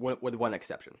 with one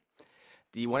exception.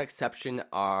 The one exception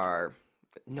are...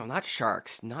 No, not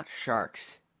sharks. Not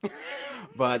sharks.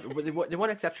 But the one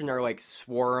exception are, like,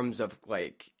 swarms of,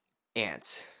 like,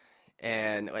 ants.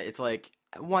 And it's, like,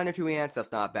 1 or 2 ants,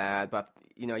 that's not bad. But,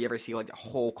 you know, you ever see, like, a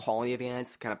whole colony of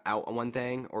ants kind of out on one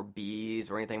thing? Or bees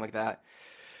or anything like that?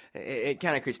 It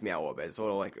kind of creeps me out a little bit. It's a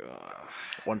little like...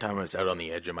 One time I was out on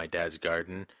the edge of my dad's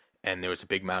garden, and there was a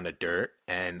big mound of dirt,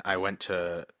 and I went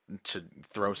to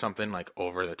throw something, like,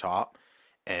 over the top.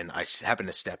 And I happened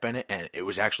to step in it, and it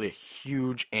was actually a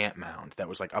huge ant mound that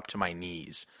was, like, up to my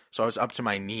knees. So I was up to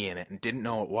my knee in it and didn't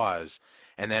know it was.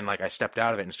 And then, like, I stepped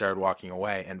out of it and started walking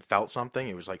away and felt something.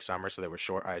 It was, like, summer, so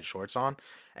I had shorts on.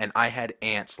 And I had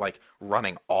ants, like,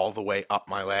 running all the way up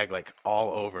my leg, like, all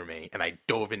over me. And I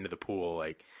dove into the pool.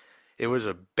 Like, it was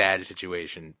a bad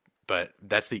situation. But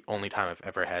that's the only time I've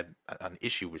ever had an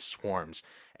issue with swarms.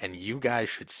 And you guys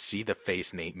should see the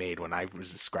face Nate made when I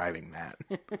was describing that.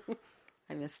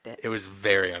 I missed it. It was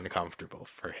very uncomfortable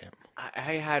for him.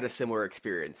 I had a similar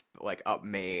experience, like, up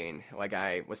Maine. Like,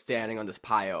 I was standing on this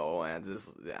pile, and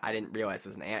I didn't realize it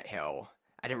was an anthill.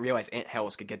 I didn't realize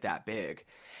anthills could get that big.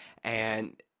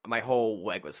 And my whole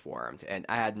leg was swarmed, and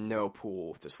I had no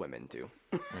pool to swim into.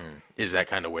 Is that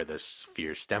kind of where this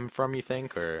fear stemmed from, you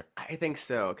think? Or I think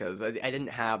so, because I didn't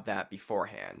have that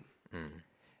beforehand.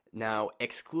 Now,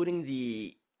 excluding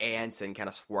the ants and kind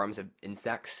of swarms of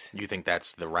insects. You think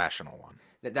that's the rational one?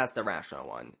 That's the rational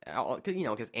one. You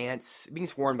know, because ants, being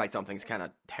swarmed by something is kind of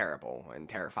terrible and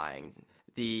terrifying.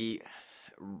 The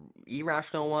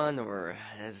irrational one,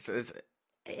 it's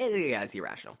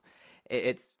irrational.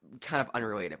 It's kind of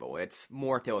unrelatable. It's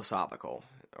more philosophical,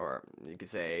 or you could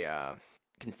say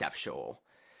conceptual.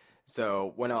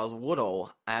 So when I was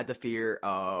little, I had the fear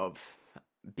of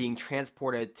being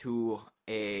transported to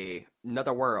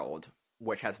another world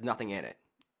which has nothing in it.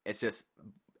 It's just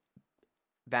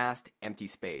vast, empty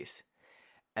space.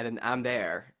 And then I'm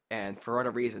there, and for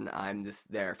whatever reason, I'm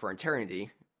just there for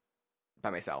eternity by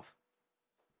myself.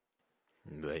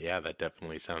 But yeah, that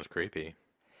definitely sounds creepy.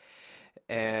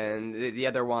 And the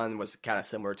other one was kind of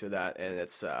similar to that, and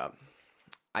it's,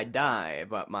 I die,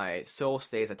 but my soul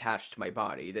stays attached to my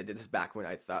body. This is back when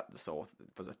I thought the soul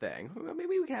was a thing.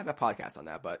 Maybe we can have a podcast on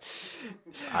that, but...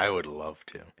 I would love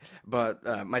to.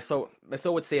 But my soul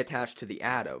would stay attached to the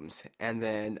atoms, and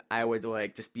then I would,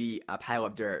 like, just be a pile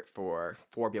of dirt for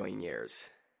 4 billion years.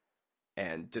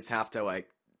 And just have to, like,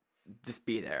 just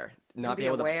be there. Not be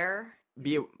able aware.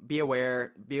 Be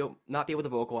aware, not be able to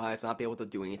vocalize, not be able to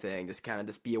do anything, just kind of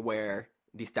just be aware,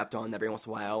 be stepped on every once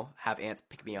in a while, have ants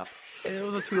pick me up. And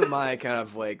those are 2 of my kind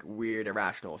of, like, weird,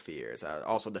 irrational fears.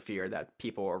 Also the fear that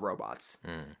people are robots.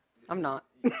 I'm not.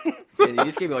 Sandy, you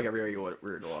just gave me, like, a really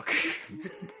weird look.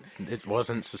 It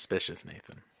wasn't suspicious,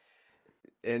 Nathan.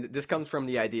 And this comes from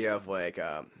the idea of, like,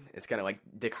 it's kind of like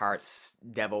Descartes'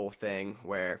 devil thing,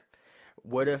 where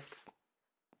what if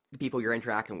the people you're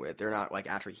interacting with, they're not, like,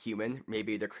 actually human?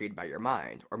 Maybe they're created by your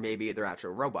mind. Or maybe they're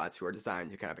actual robots who are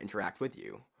designed to kind of interact with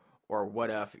you. Or what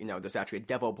if, you know, there's actually a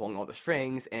devil pulling all the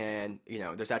strings, and, you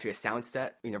know, there's actually a sound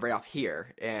set, you know, right off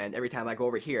here. And every time I go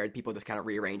over here, people just kind of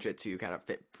rearrange it to kind of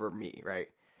fit for me, right?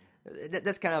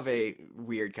 That's kind of a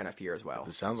weird kind of fear as well.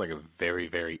 It sounds like a very,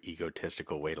 very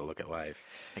egotistical way to look at life.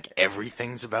 Like,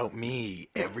 everything's about me.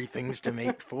 Everything's to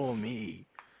make for me.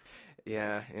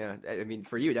 Yeah. I mean,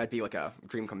 for you, that'd be like a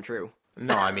dream come true.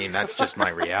 No, I mean, that's just my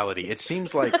reality. It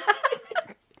seems like,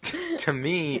 to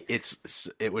me,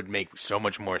 it would make so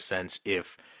much more sense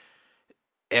if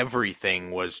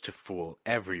everything was to fool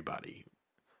everybody.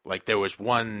 Like, there was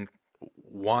one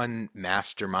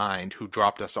mastermind who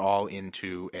dropped us all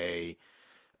into a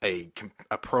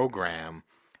program,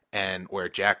 and we're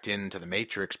jacked into the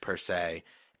Matrix per se,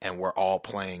 and we're all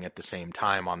playing at the same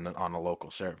time on a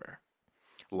local server.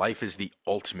 life is the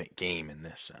ultimate game in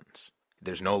this sense.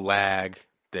 There's no lag.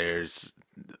 There's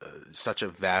such a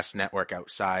vast network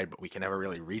outside, but we can never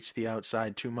really reach the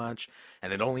outside too much.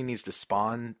 And it only needs to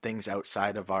spawn things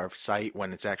outside of our sight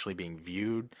when it's actually being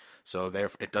viewed. So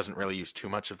it doesn't really use too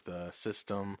much of the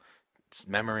system's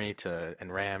memory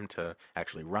and RAM to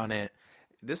actually run it.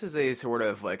 This is a sort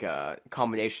of like a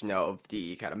combination of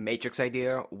the kind of Matrix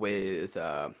idea with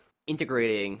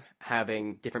integrating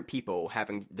having different people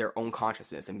having their own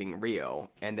consciousness and being real,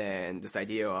 and then this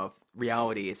idea of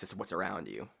reality is just what's around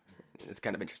you. It's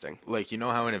kind of interesting. Like, you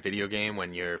know how in a video game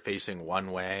when you're facing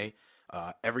one way,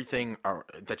 everything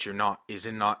that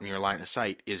not in your line of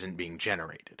sight isn't being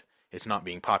generated. It's not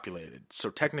being populated. So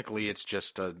technically it's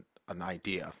just an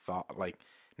idea, a thought. Like,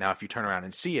 now if you turn around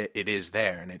and see it, it is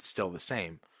there and it's still the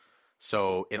same.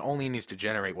 So it only needs to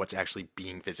generate what's actually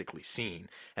being physically seen.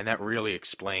 And that really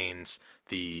explains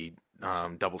the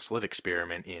double slit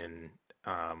experiment in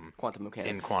quantum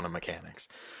mechanics.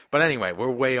 But anyway, we're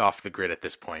way off the grid at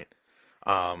this point.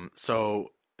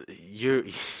 So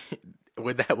you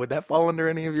would that fall under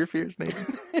any of your fears,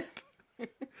 Nathan?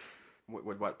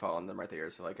 Would what fall under my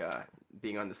fears? So like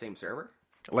being on the same server?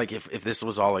 Like if this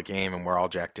was all a game and we're all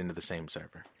jacked into the same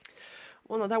server.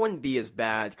 Well, no, that wouldn't be as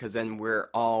bad because then we're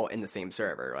all in the same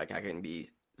server. Like, I can be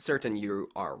certain you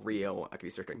are real. I can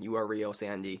be certain you are real,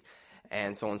 Sandy,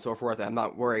 and so on and so forth. I'm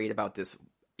not worried about this,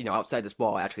 outside this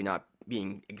wall actually not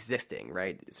existing,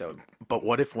 right? So, but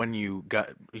what if when you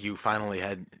finally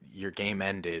had your game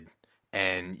ended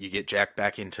and you get jacked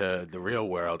back into the real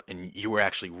world and you were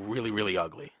actually really, really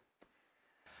ugly?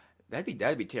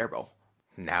 That'd be terrible.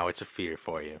 Now it's a fear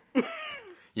for you.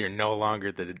 You're no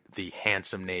longer the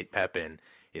handsome Nate Pepin.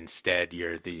 Instead,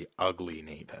 you're the ugly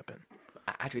Nate Pepin.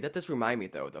 Actually, that does remind me,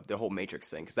 though, of the whole Matrix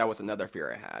thing, because that was another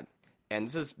fear I had. And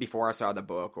this is before I saw the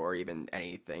book or even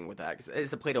anything with that, because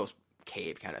it's a Plato's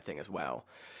cave kind of thing as well.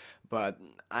 But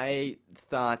I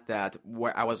thought that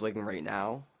what I was living right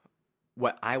now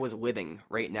was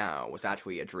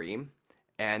actually a dream,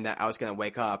 and that I was going to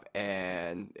wake up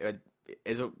and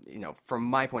from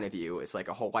my point of view, it's like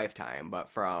a whole lifetime, but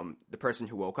from the person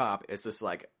who woke up, it's just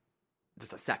like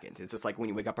just a second. It's just like when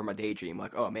you wake up from a daydream,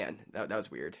 like, oh man, that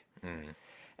was weird.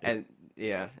 And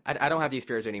yeah, I don't have these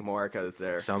fears anymore because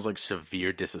they're... Sounds like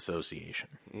severe disassociation.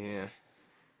 Yeah.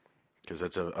 Because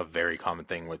that's a very common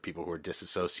thing with people who are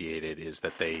disassociated, is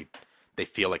that they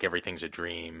feel like everything's a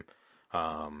dream.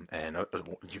 And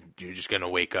you're just going to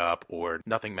wake up, or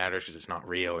nothing matters because it's not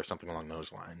real, or something along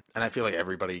those lines. And I feel like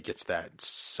everybody gets that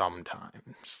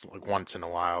sometimes, like once in a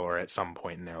while, or at some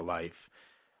point in their life.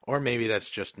 Or maybe that's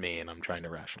just me and I'm trying to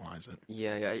rationalize it.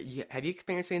 Yeah. Have you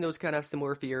experienced any of those kind of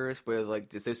similar fears with like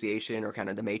dissociation or kind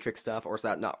of the Matrix stuff, or is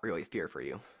that not really a fear for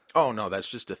you? Oh, no, that's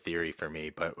just a theory for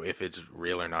me. But if it's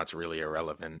real or not, it's really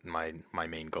irrelevant. My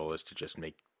main goal is to just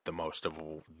make the most of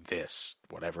this,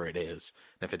 whatever it is.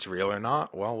 And if it's real or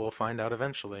not, well, we'll find out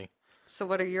eventually. So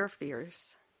what are your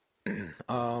fears?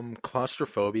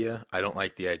 Claustrophobia. I don't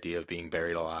like the idea of being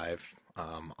buried alive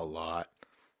a lot.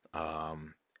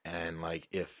 And like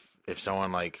if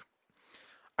someone, like,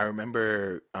 I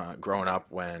remember growing up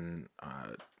when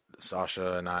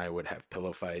Sasha and I would have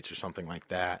pillow fights or something like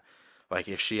that. Like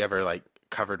if she ever like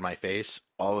covered my face,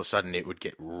 all of a sudden it would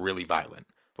get really violent.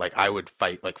 Like, I would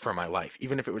fight, like, for my life,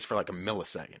 even if it was for, like, a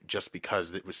millisecond, just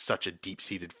because it was such a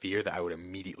deep-seated fear that I would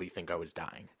immediately think I was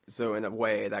dying. So, in a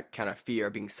way, that kind of fear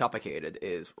of being suffocated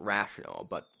is rational,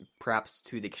 but perhaps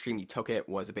to the extreme you took it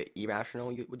was a bit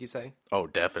irrational, would you say? Oh,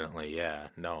 definitely, yeah.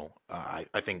 No, I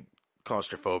think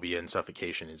claustrophobia and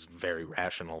suffocation is very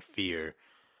rational fear,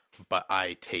 but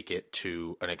I take it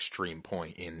to an extreme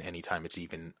point. In any time it's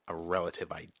even a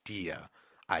relative idea,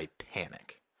 I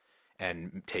panic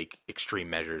and take extreme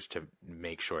measures to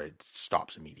make sure it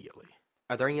stops immediately.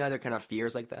 Are there any other kind of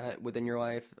fears like that within your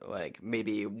life? Like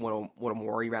maybe a little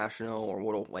more irrational or a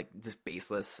little like just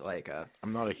baseless? Like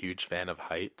I'm not a huge fan of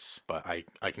heights, but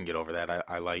I can get over that.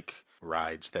 I like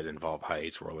rides that involve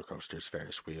heights, roller coasters,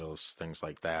 Ferris wheels, things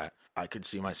like that. I could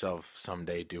see myself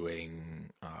someday doing,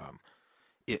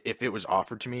 if it was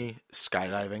offered to me,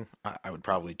 skydiving. I would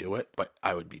probably do it, but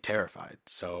I would be terrified.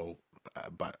 So...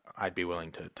 but I'd be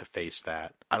willing to face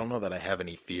that. I don't know that I have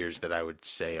any fears that I would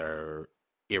say are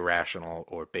irrational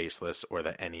or baseless, or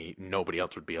that nobody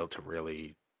else would be able to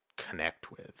really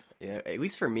connect with. Yeah, at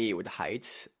least for me with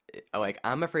heights, like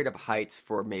I'm afraid of heights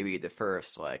for maybe the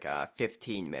first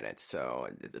 15 minutes. So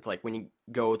it's like when you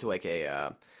go to like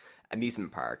a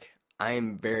amusement park,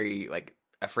 I'm very like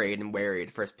afraid and wary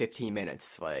the first 15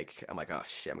 minutes. Like I'm like, oh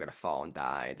shit, I'm gonna fall and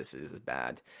die. This is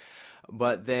bad.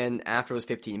 But then after those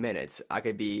 15 minutes, I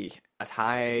could be as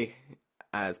high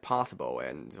as possible.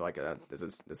 And like, this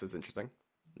is interesting.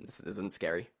 This isn't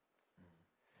scary.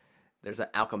 There's an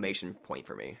acclimation point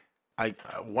for me.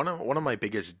 One of my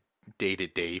biggest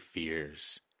day-to-day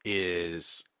fears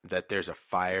is that there's a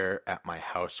fire at my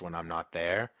house when I'm not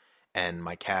there, and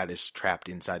my cat is trapped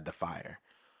inside the fire.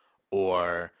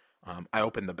 Or I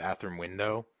open the bathroom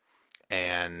window,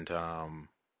 and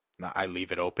I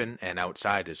leave it open, and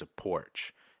outside is a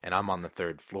porch, and I'm on the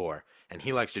 3rd floor, and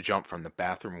he likes to jump from the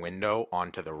bathroom window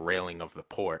onto the railing of the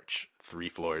porch 3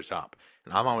 floors up.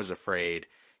 And I'm always afraid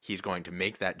he's going to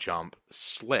make that jump,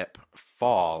 slip,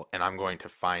 fall, and I'm going to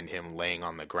find him laying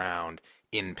on the ground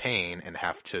in pain and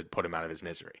have to put him out of his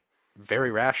misery.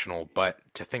 Very rational, but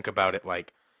to think about it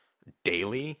like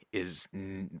daily is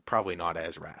probably not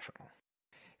as rational.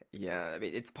 Yeah, I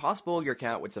mean, it's possible your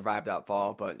cat would survive that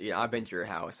fall, but I've been to your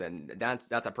house, and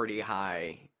that's a pretty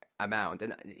high amount.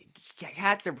 And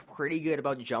cats are pretty good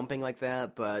about jumping like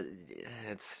that, but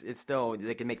it's still,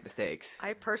 they can make mistakes.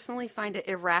 I personally find it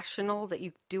irrational that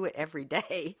you do it every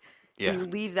day. Yeah. You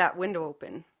leave that window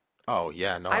open. Oh,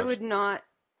 yeah, no. I would not.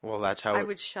 Well, that's how I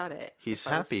would shut it. He's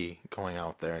happy going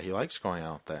out there. He likes going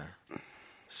out there.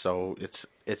 So it's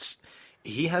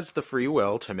he has the free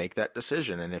will to make that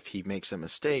decision, and if he makes a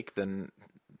mistake, then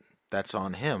that's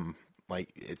on him. Like,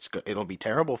 it'll be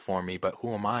terrible for me, but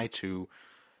who am I to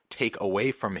take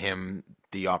away from him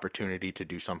the opportunity to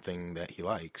do something that he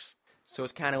likes? So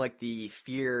it's kind of like the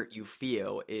fear you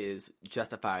feel is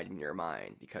justified in your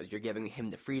mind because you're giving him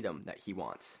the freedom that he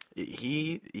wants.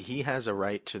 He has a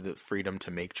right to the freedom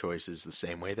to make choices the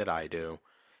same way that I do,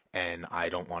 and I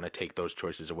don't want to take those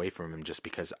choices away from him just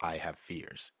because I have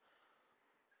fears.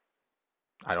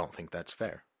 I don't think that's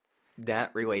fair.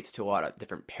 That relates to a lot of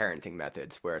different parenting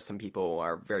methods where some people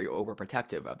are very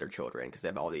overprotective of their children because they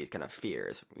have all these kind of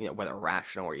fears, whether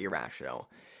rational or irrational.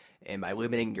 And by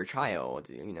limiting your child,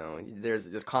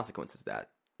 there's consequences to that.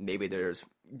 Maybe there's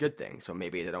good things. So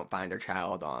maybe they don't find their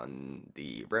child on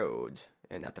the road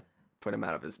and have to put him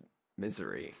out of his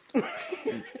misery.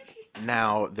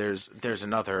 Now, there's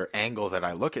another angle that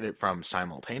I look at it from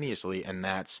simultaneously, and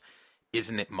that's,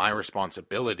 isn't it my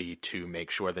responsibility to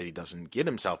make sure that he doesn't get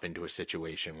himself into a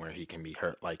situation where he can be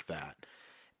hurt like that?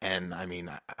 And, I mean,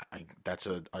 that's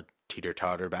a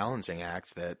teeter-totter balancing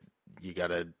act that you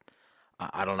gotta...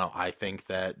 I don't know. I think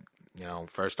that,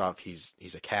 first off, he's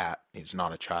a cat. He's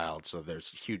not a child, so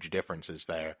there's huge differences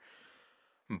there.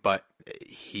 But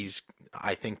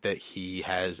I think that he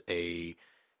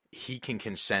can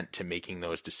consent to making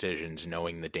those decisions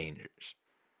knowing the dangers.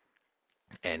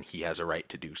 And he has a right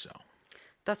to do so.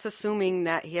 That's assuming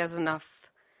that he has enough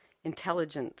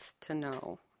intelligence to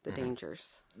know the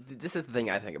dangers. This is the thing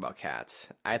I think about cats.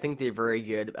 I think they're very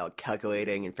good about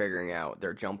calculating and figuring out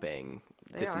their jumping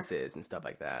distances and stuff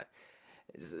like that.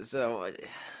 So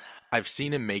I've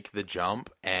seen him make the jump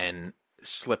and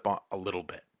slip on a little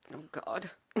bit. Oh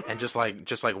God. And just like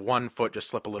 1 foot just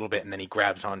slip a little bit, and then he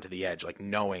grabs onto the edge, like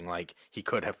knowing like he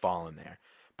could have fallen there,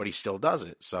 but he still does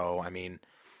it. So I mean,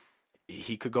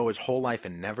 he could go his whole life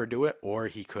and never do it, or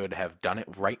he could have done it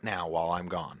right now while I'm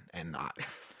gone and not.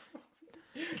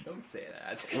 Don't say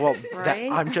that. Well, Right?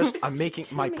 I'm making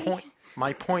my point.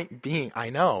 My point being,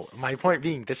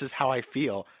 this is how I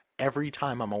feel every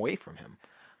time I'm away from him.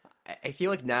 I feel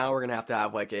like now we're gonna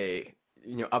have like a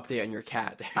update on your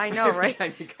cat. I know, every right?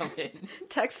 time you come in.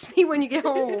 Text me when you get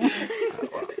home.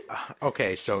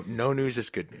 Okay, so no news is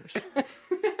good news.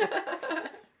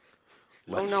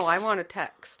 Oh no, I want a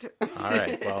text. All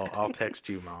right, well, I'll text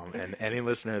you, Mom. And any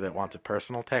listener that wants a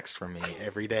personal text from me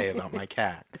every day about my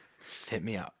cat, just hit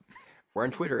me up. We're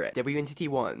on Twitter at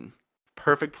WNTT1.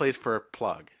 Perfect place for a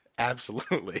plug.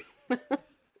 Absolutely.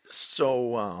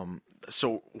 So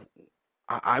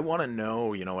I want to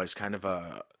know, as kind of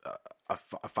a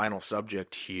final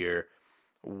subject here,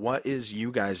 what is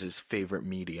you guys' favorite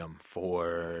medium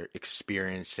for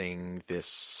experiencing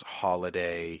this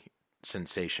holiday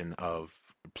sensation of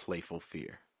playful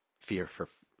fear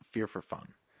for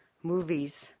fun?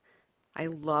 Movies. I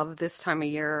love this time of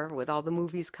year with all the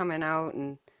movies coming out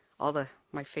and all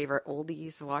my favorite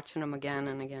oldies, watching them again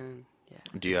and again. Yeah.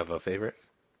 Do you have a favorite?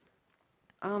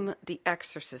 The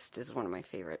Exorcist is one of my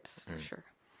favorites for sure.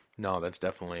 No, that's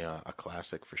definitely a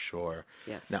classic for sure.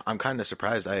 Yes. Now, I'm kind of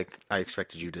surprised. I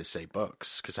expected you to say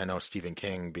books because I know Stephen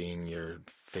King being your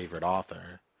favorite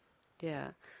author. Yeah.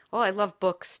 Well, I love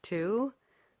books too,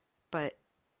 but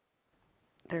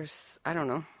I don't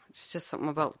know. It's just something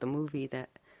about the movie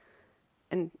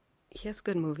and he has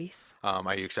good movies.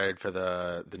 Are you excited for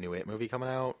the new It movie coming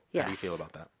out? Yes. How do you feel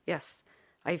about that? Yes.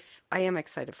 I am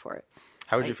excited for it.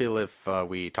 How would you feel if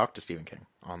we talked to Stephen King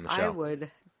on the show? I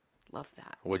would Love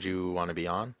that. Would you want to be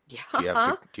on? Yeah. Do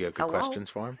you have good Hello? questions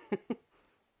for him?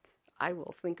 I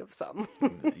will think of some.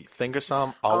 Think of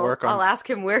some. I'll work on. I'll ask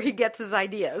him where he gets his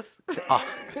ideas.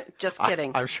 Just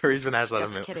kidding. I'm sure he's been asked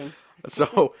that. Just kidding.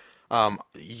 So,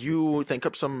 you think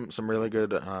up some really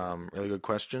good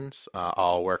questions.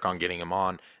 I'll work on getting him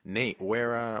on. Nate,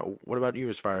 what about you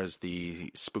as far as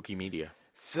the spooky media?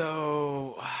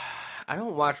 So, I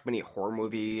don't watch many horror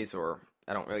movies, or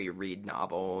I don't really read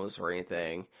novels or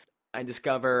anything. I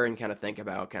discover and kind of think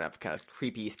about kind of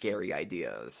creepy, scary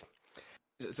ideas.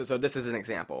 So this is an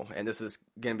example, and this is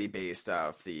going to be based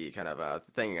off the kind of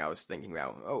thing I was thinking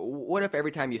about. Oh, what if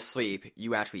every time you sleep,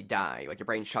 you actually die? Like your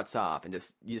brain shuts off and you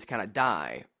just kind of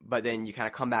die, but then you kind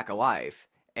of come back alive,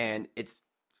 and it's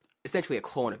essentially a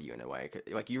clone of you in a way.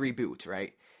 Like you reboot,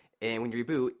 right? And when you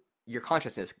reboot, your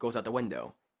consciousness goes out the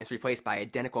window. It's replaced by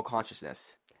identical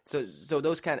consciousness. So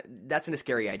that's a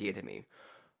scary idea to me.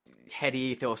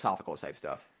 Heady, philosophical type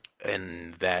stuff.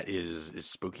 And that is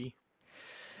spooky?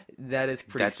 That is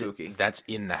pretty spooky. That's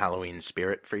in the Halloween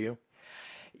spirit for you?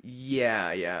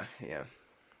 Yeah.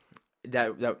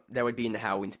 That would be in the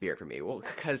Halloween spirit for me. Well,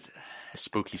 because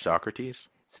Spooky Socrates?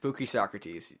 Spooky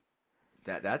Socrates.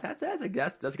 That's a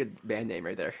good band name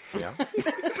right there. Yeah.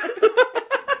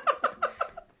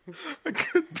 A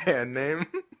good band name.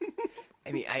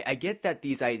 I mean, I get that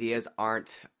these ideas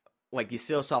aren't like these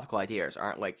philosophical ideas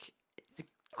aren't like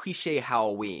cliche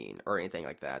Halloween or anything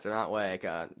like that. They're not like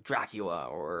Dracula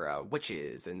or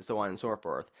witches and so on and so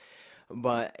forth.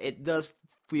 But it does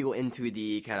feel into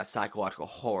the kind of psychological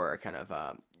horror kind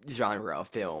of genre of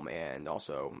film and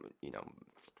also,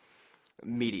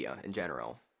 media in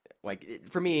general. Like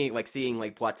for me, like seeing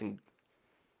like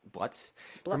Bloods.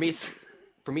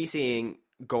 For me, seeing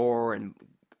gore and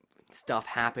stuff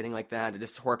happening like that,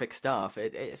 just horrific stuff.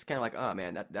 It's kind of like, oh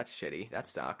man, that's shitty. That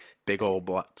sucks. Big old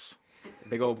butts.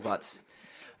 Big old butts.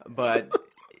 But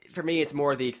for me, it's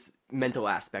more the mental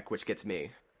aspect which gets me.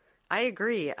 I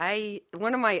agree.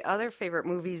 One of my other favorite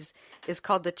movies is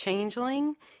called The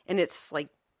Changeling, and it's like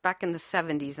back in the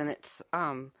 70s, and it's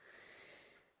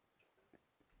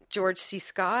George C.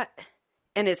 Scott,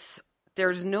 and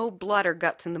there's no blood or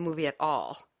guts in the movie at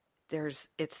all.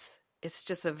 It's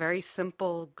just a very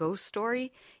simple ghost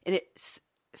story, and it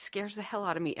scares the hell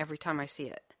out of me every time I see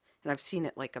it. And I've seen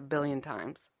it like a billion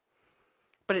times.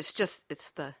 But it's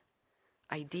the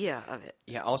idea of it.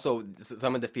 Yeah, also,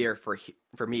 some of the fear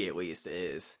for me, at least,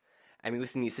 is, I mean,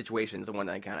 listening to these situations, the one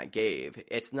I kind of gave,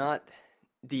 it's not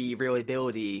the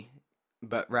relatability,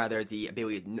 but rather the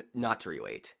ability not to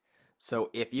relate. So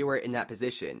if you were in that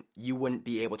position, you wouldn't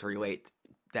be able to relate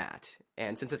that.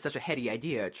 And since it's such a heady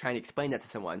idea, trying to explain that to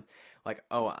someone, like,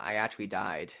 oh, I actually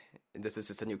died, this is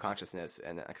just a new consciousness,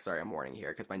 and sorry, I'm mourning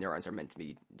here, because my neurons are meant to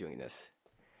be doing this.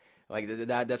 Like,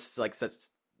 that's like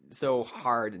so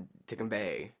hard to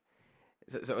convey.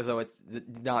 So it's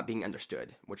not being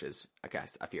understood, which is, I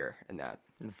guess, a fear in that.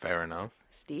 Fair enough.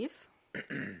 Steve?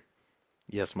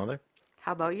 Yes, Mother?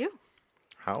 How about you?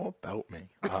 How about me?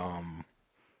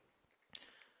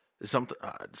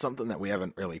 Something that we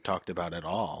haven't really talked about at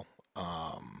all,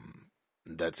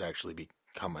 that's actually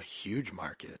become a huge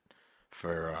market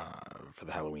for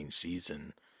the Halloween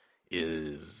season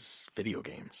is video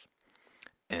games.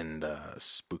 And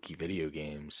spooky video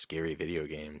games, scary video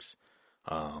games.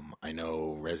 I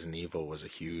know Resident Evil was a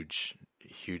huge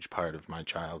part of my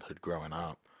childhood growing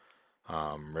up.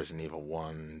 Resident Evil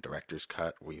 1 Director's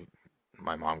Cut,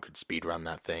 my mom could speedrun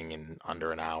that thing in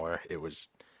under an hour. It was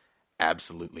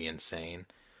absolutely insane.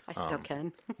 I still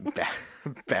can.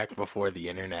 back before the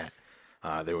internet,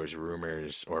 there was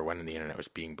rumors, or when the internet was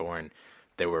being born,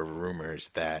 there were rumors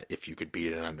that if you could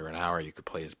beat it in under an hour, you could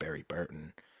play as Barry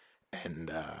Burton. And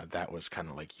that was kind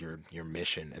of like your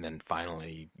mission, and then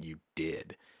finally you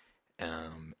did,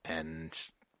 and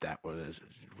that was,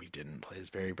 we didn't play as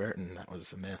Barry Burton. That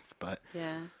was a myth, but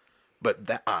yeah. But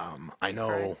that I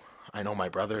know my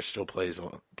brother still plays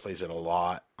it a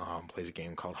lot. Plays a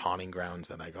game called Haunting Grounds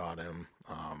that I got him.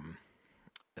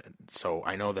 So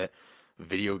I know that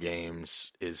video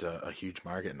games is a huge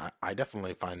market, and I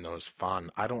definitely find those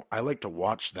fun. I like to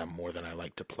watch them more than I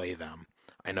like to play them.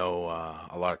 I know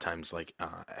a lot of times, like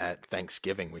at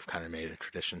Thanksgiving, we've kind of made a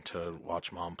tradition to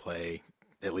watch Mom play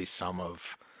at least some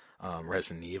of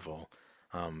Resident Evil.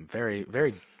 Very,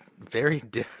 very, very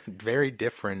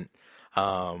different.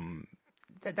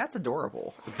 That's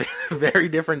adorable. Very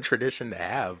different tradition to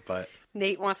have, but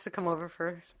Nate wants to come over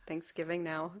for Thanksgiving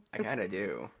now. I kind of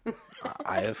do.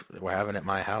 We're having it at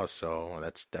my house, so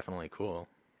that's definitely cool.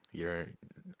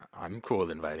 I'm cool with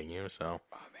inviting you, so.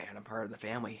 Oh man, I'm part of the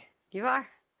family. You are.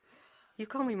 You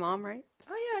call me Mom, right?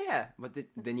 Oh yeah. But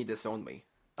then you disowned me.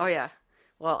 Oh, yeah.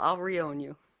 Well, I'll re-own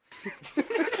you.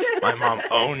 My mom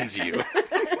owns you.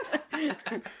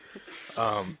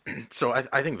 So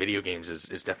I think video games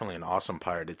is definitely an awesome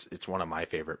part. It's one of my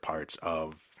favorite parts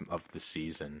of the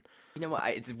season. You know what?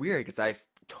 It's weird because I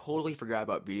totally forgot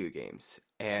about video games,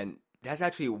 and that's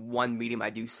actually one medium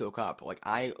I do soak up. Like,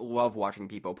 I love watching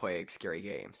people play scary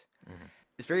games. Mm-hmm.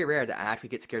 It's very rare to actually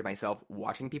get scared myself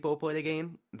watching people play the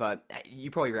game, but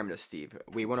you probably remember this, Steve.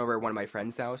 We went over to one of my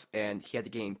friend's house, and he had the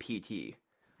game PT,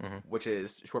 which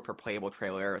is short for Playable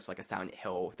Trailer. It's like a Silent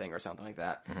Hill thing or something like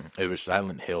that. It was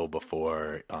Silent Hill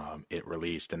before it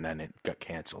released, and then it got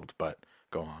canceled, but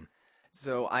go on.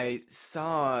 So I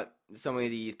saw some of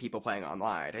these people playing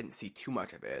online. I didn't see too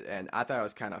much of it, and I thought it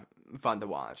was kind of fun to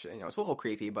watch. You know, it's a little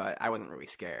creepy, but I wasn't really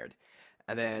scared.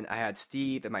 And then I had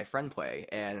Steve and my friend play,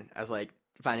 and I was like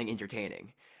finding it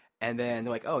entertaining. And then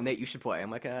they're like, "Oh, Nate, you should play."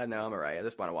 I'm like, "No, I'm alright. I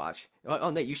just want to watch." They're like, "Oh,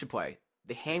 Nate, you should play."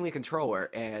 They hand me the controller,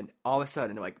 and all of a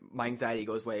sudden, like, my anxiety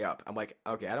goes way up. I'm like,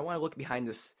 "Okay, I don't want to look behind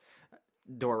this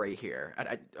door right here.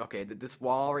 Okay, this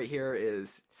wall right here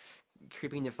is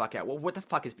creeping the fuck out. Well, what the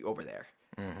fuck is over there?"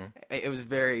 It was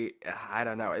very, I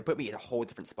don't know. It put me in a whole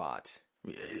different spot.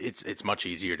 It's much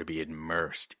easier to be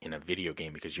immersed in a video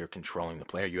game because you're controlling the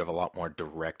player. You have a lot more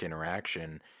direct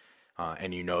interaction,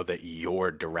 and you know that your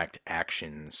direct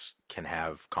actions can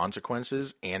have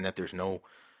consequences, and that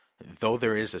though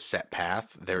there is a set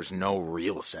path, there's no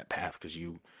real set path because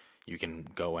you can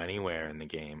go anywhere in the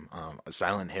game.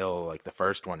 Silent Hill, like the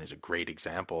first one, is a great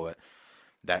example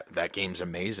that game's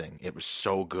amazing. It was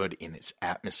so good in its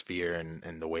atmosphere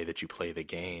and the way that you play the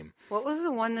game. What was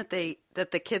the one that the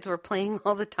kids were playing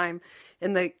all the time?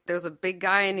 And there was a big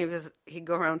guy, and he'd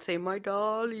go around saying, "My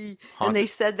dolly," and they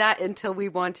said that until we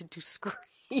wanted to scream.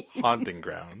 Haunting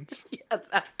Grounds. Yeah,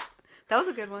 that was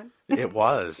a good one. It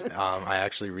was. I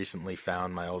actually recently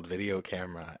found my old video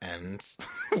camera, and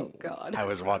Oh God, I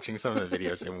was watching some of the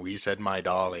videos, and we said "my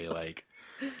dolly" like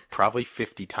probably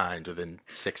 50 times within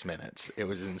 6 minutes. It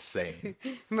was insane.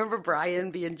 Remember Brian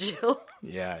being Jill?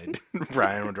 Yeah,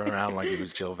 Brian would run around like he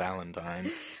was Jill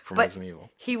Valentine from But Resident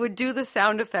Evil. he would do the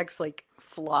sound effects like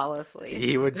flawlessly.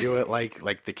 He would do it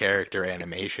like the character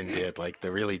animation did, like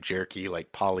the really jerky,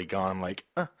 like polygon, like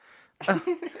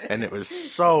and it was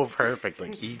so perfect.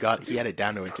 Like he had it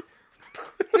down to a T.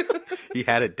 He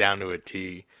had it down to a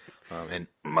T. And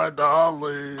 "my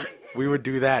dolly," we would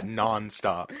do that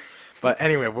nonstop. But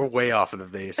anyway, we're way off of the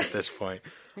base at this point.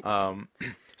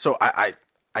 So I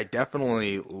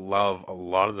definitely love a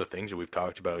lot of the things that we've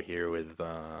talked about here with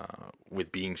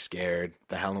being scared,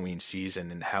 the Halloween season,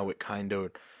 and how it kind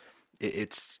of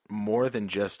it's more than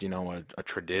just a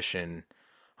tradition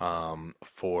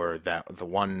for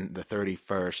the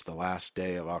 31st, the last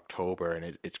day of October,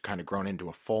 and it's kind of grown into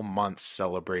a full month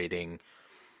celebrating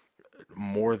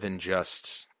more than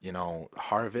just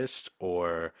harvest,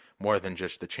 or more than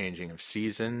just the changing of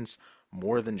seasons,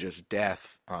 more than just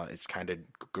death. It's kind of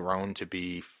grown to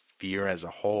be fear as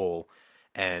a whole,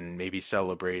 and maybe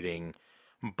celebrating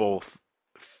both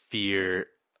fear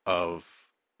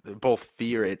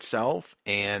itself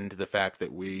and the fact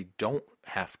that we don't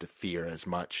have to fear as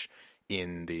much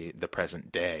in the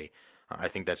present day. I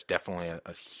think that's definitely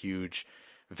a huge,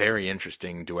 very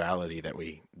interesting duality that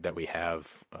we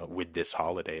have with this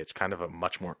holiday. It's kind of a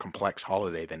much more complex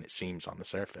holiday than it seems on the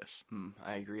surface.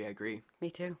 I agree.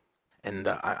 Me too. And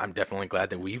I'm definitely glad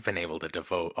that we've been able to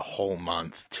devote a whole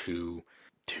month to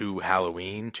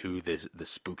Halloween, to the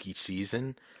spooky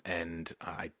season. And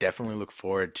I definitely look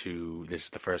forward to, this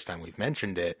is the first time we've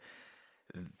mentioned it,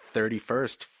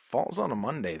 31st falls on a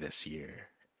Monday this year.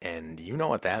 And you know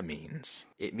what that means.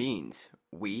 It means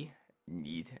we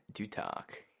need to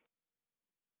talk.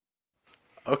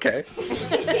 Okay.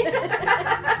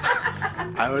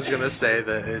 I was going to say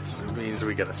that it means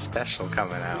we got a special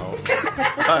coming out.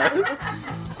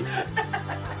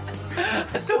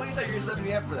 I totally thought you were setting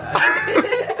me up for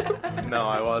that. No,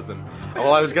 I wasn't.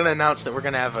 Well, I was going to announce that we're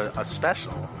going to have a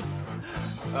special.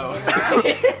 Oh.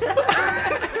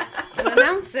 And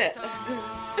announce it.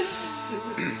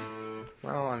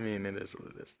 Well, I mean, it is what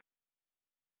it is.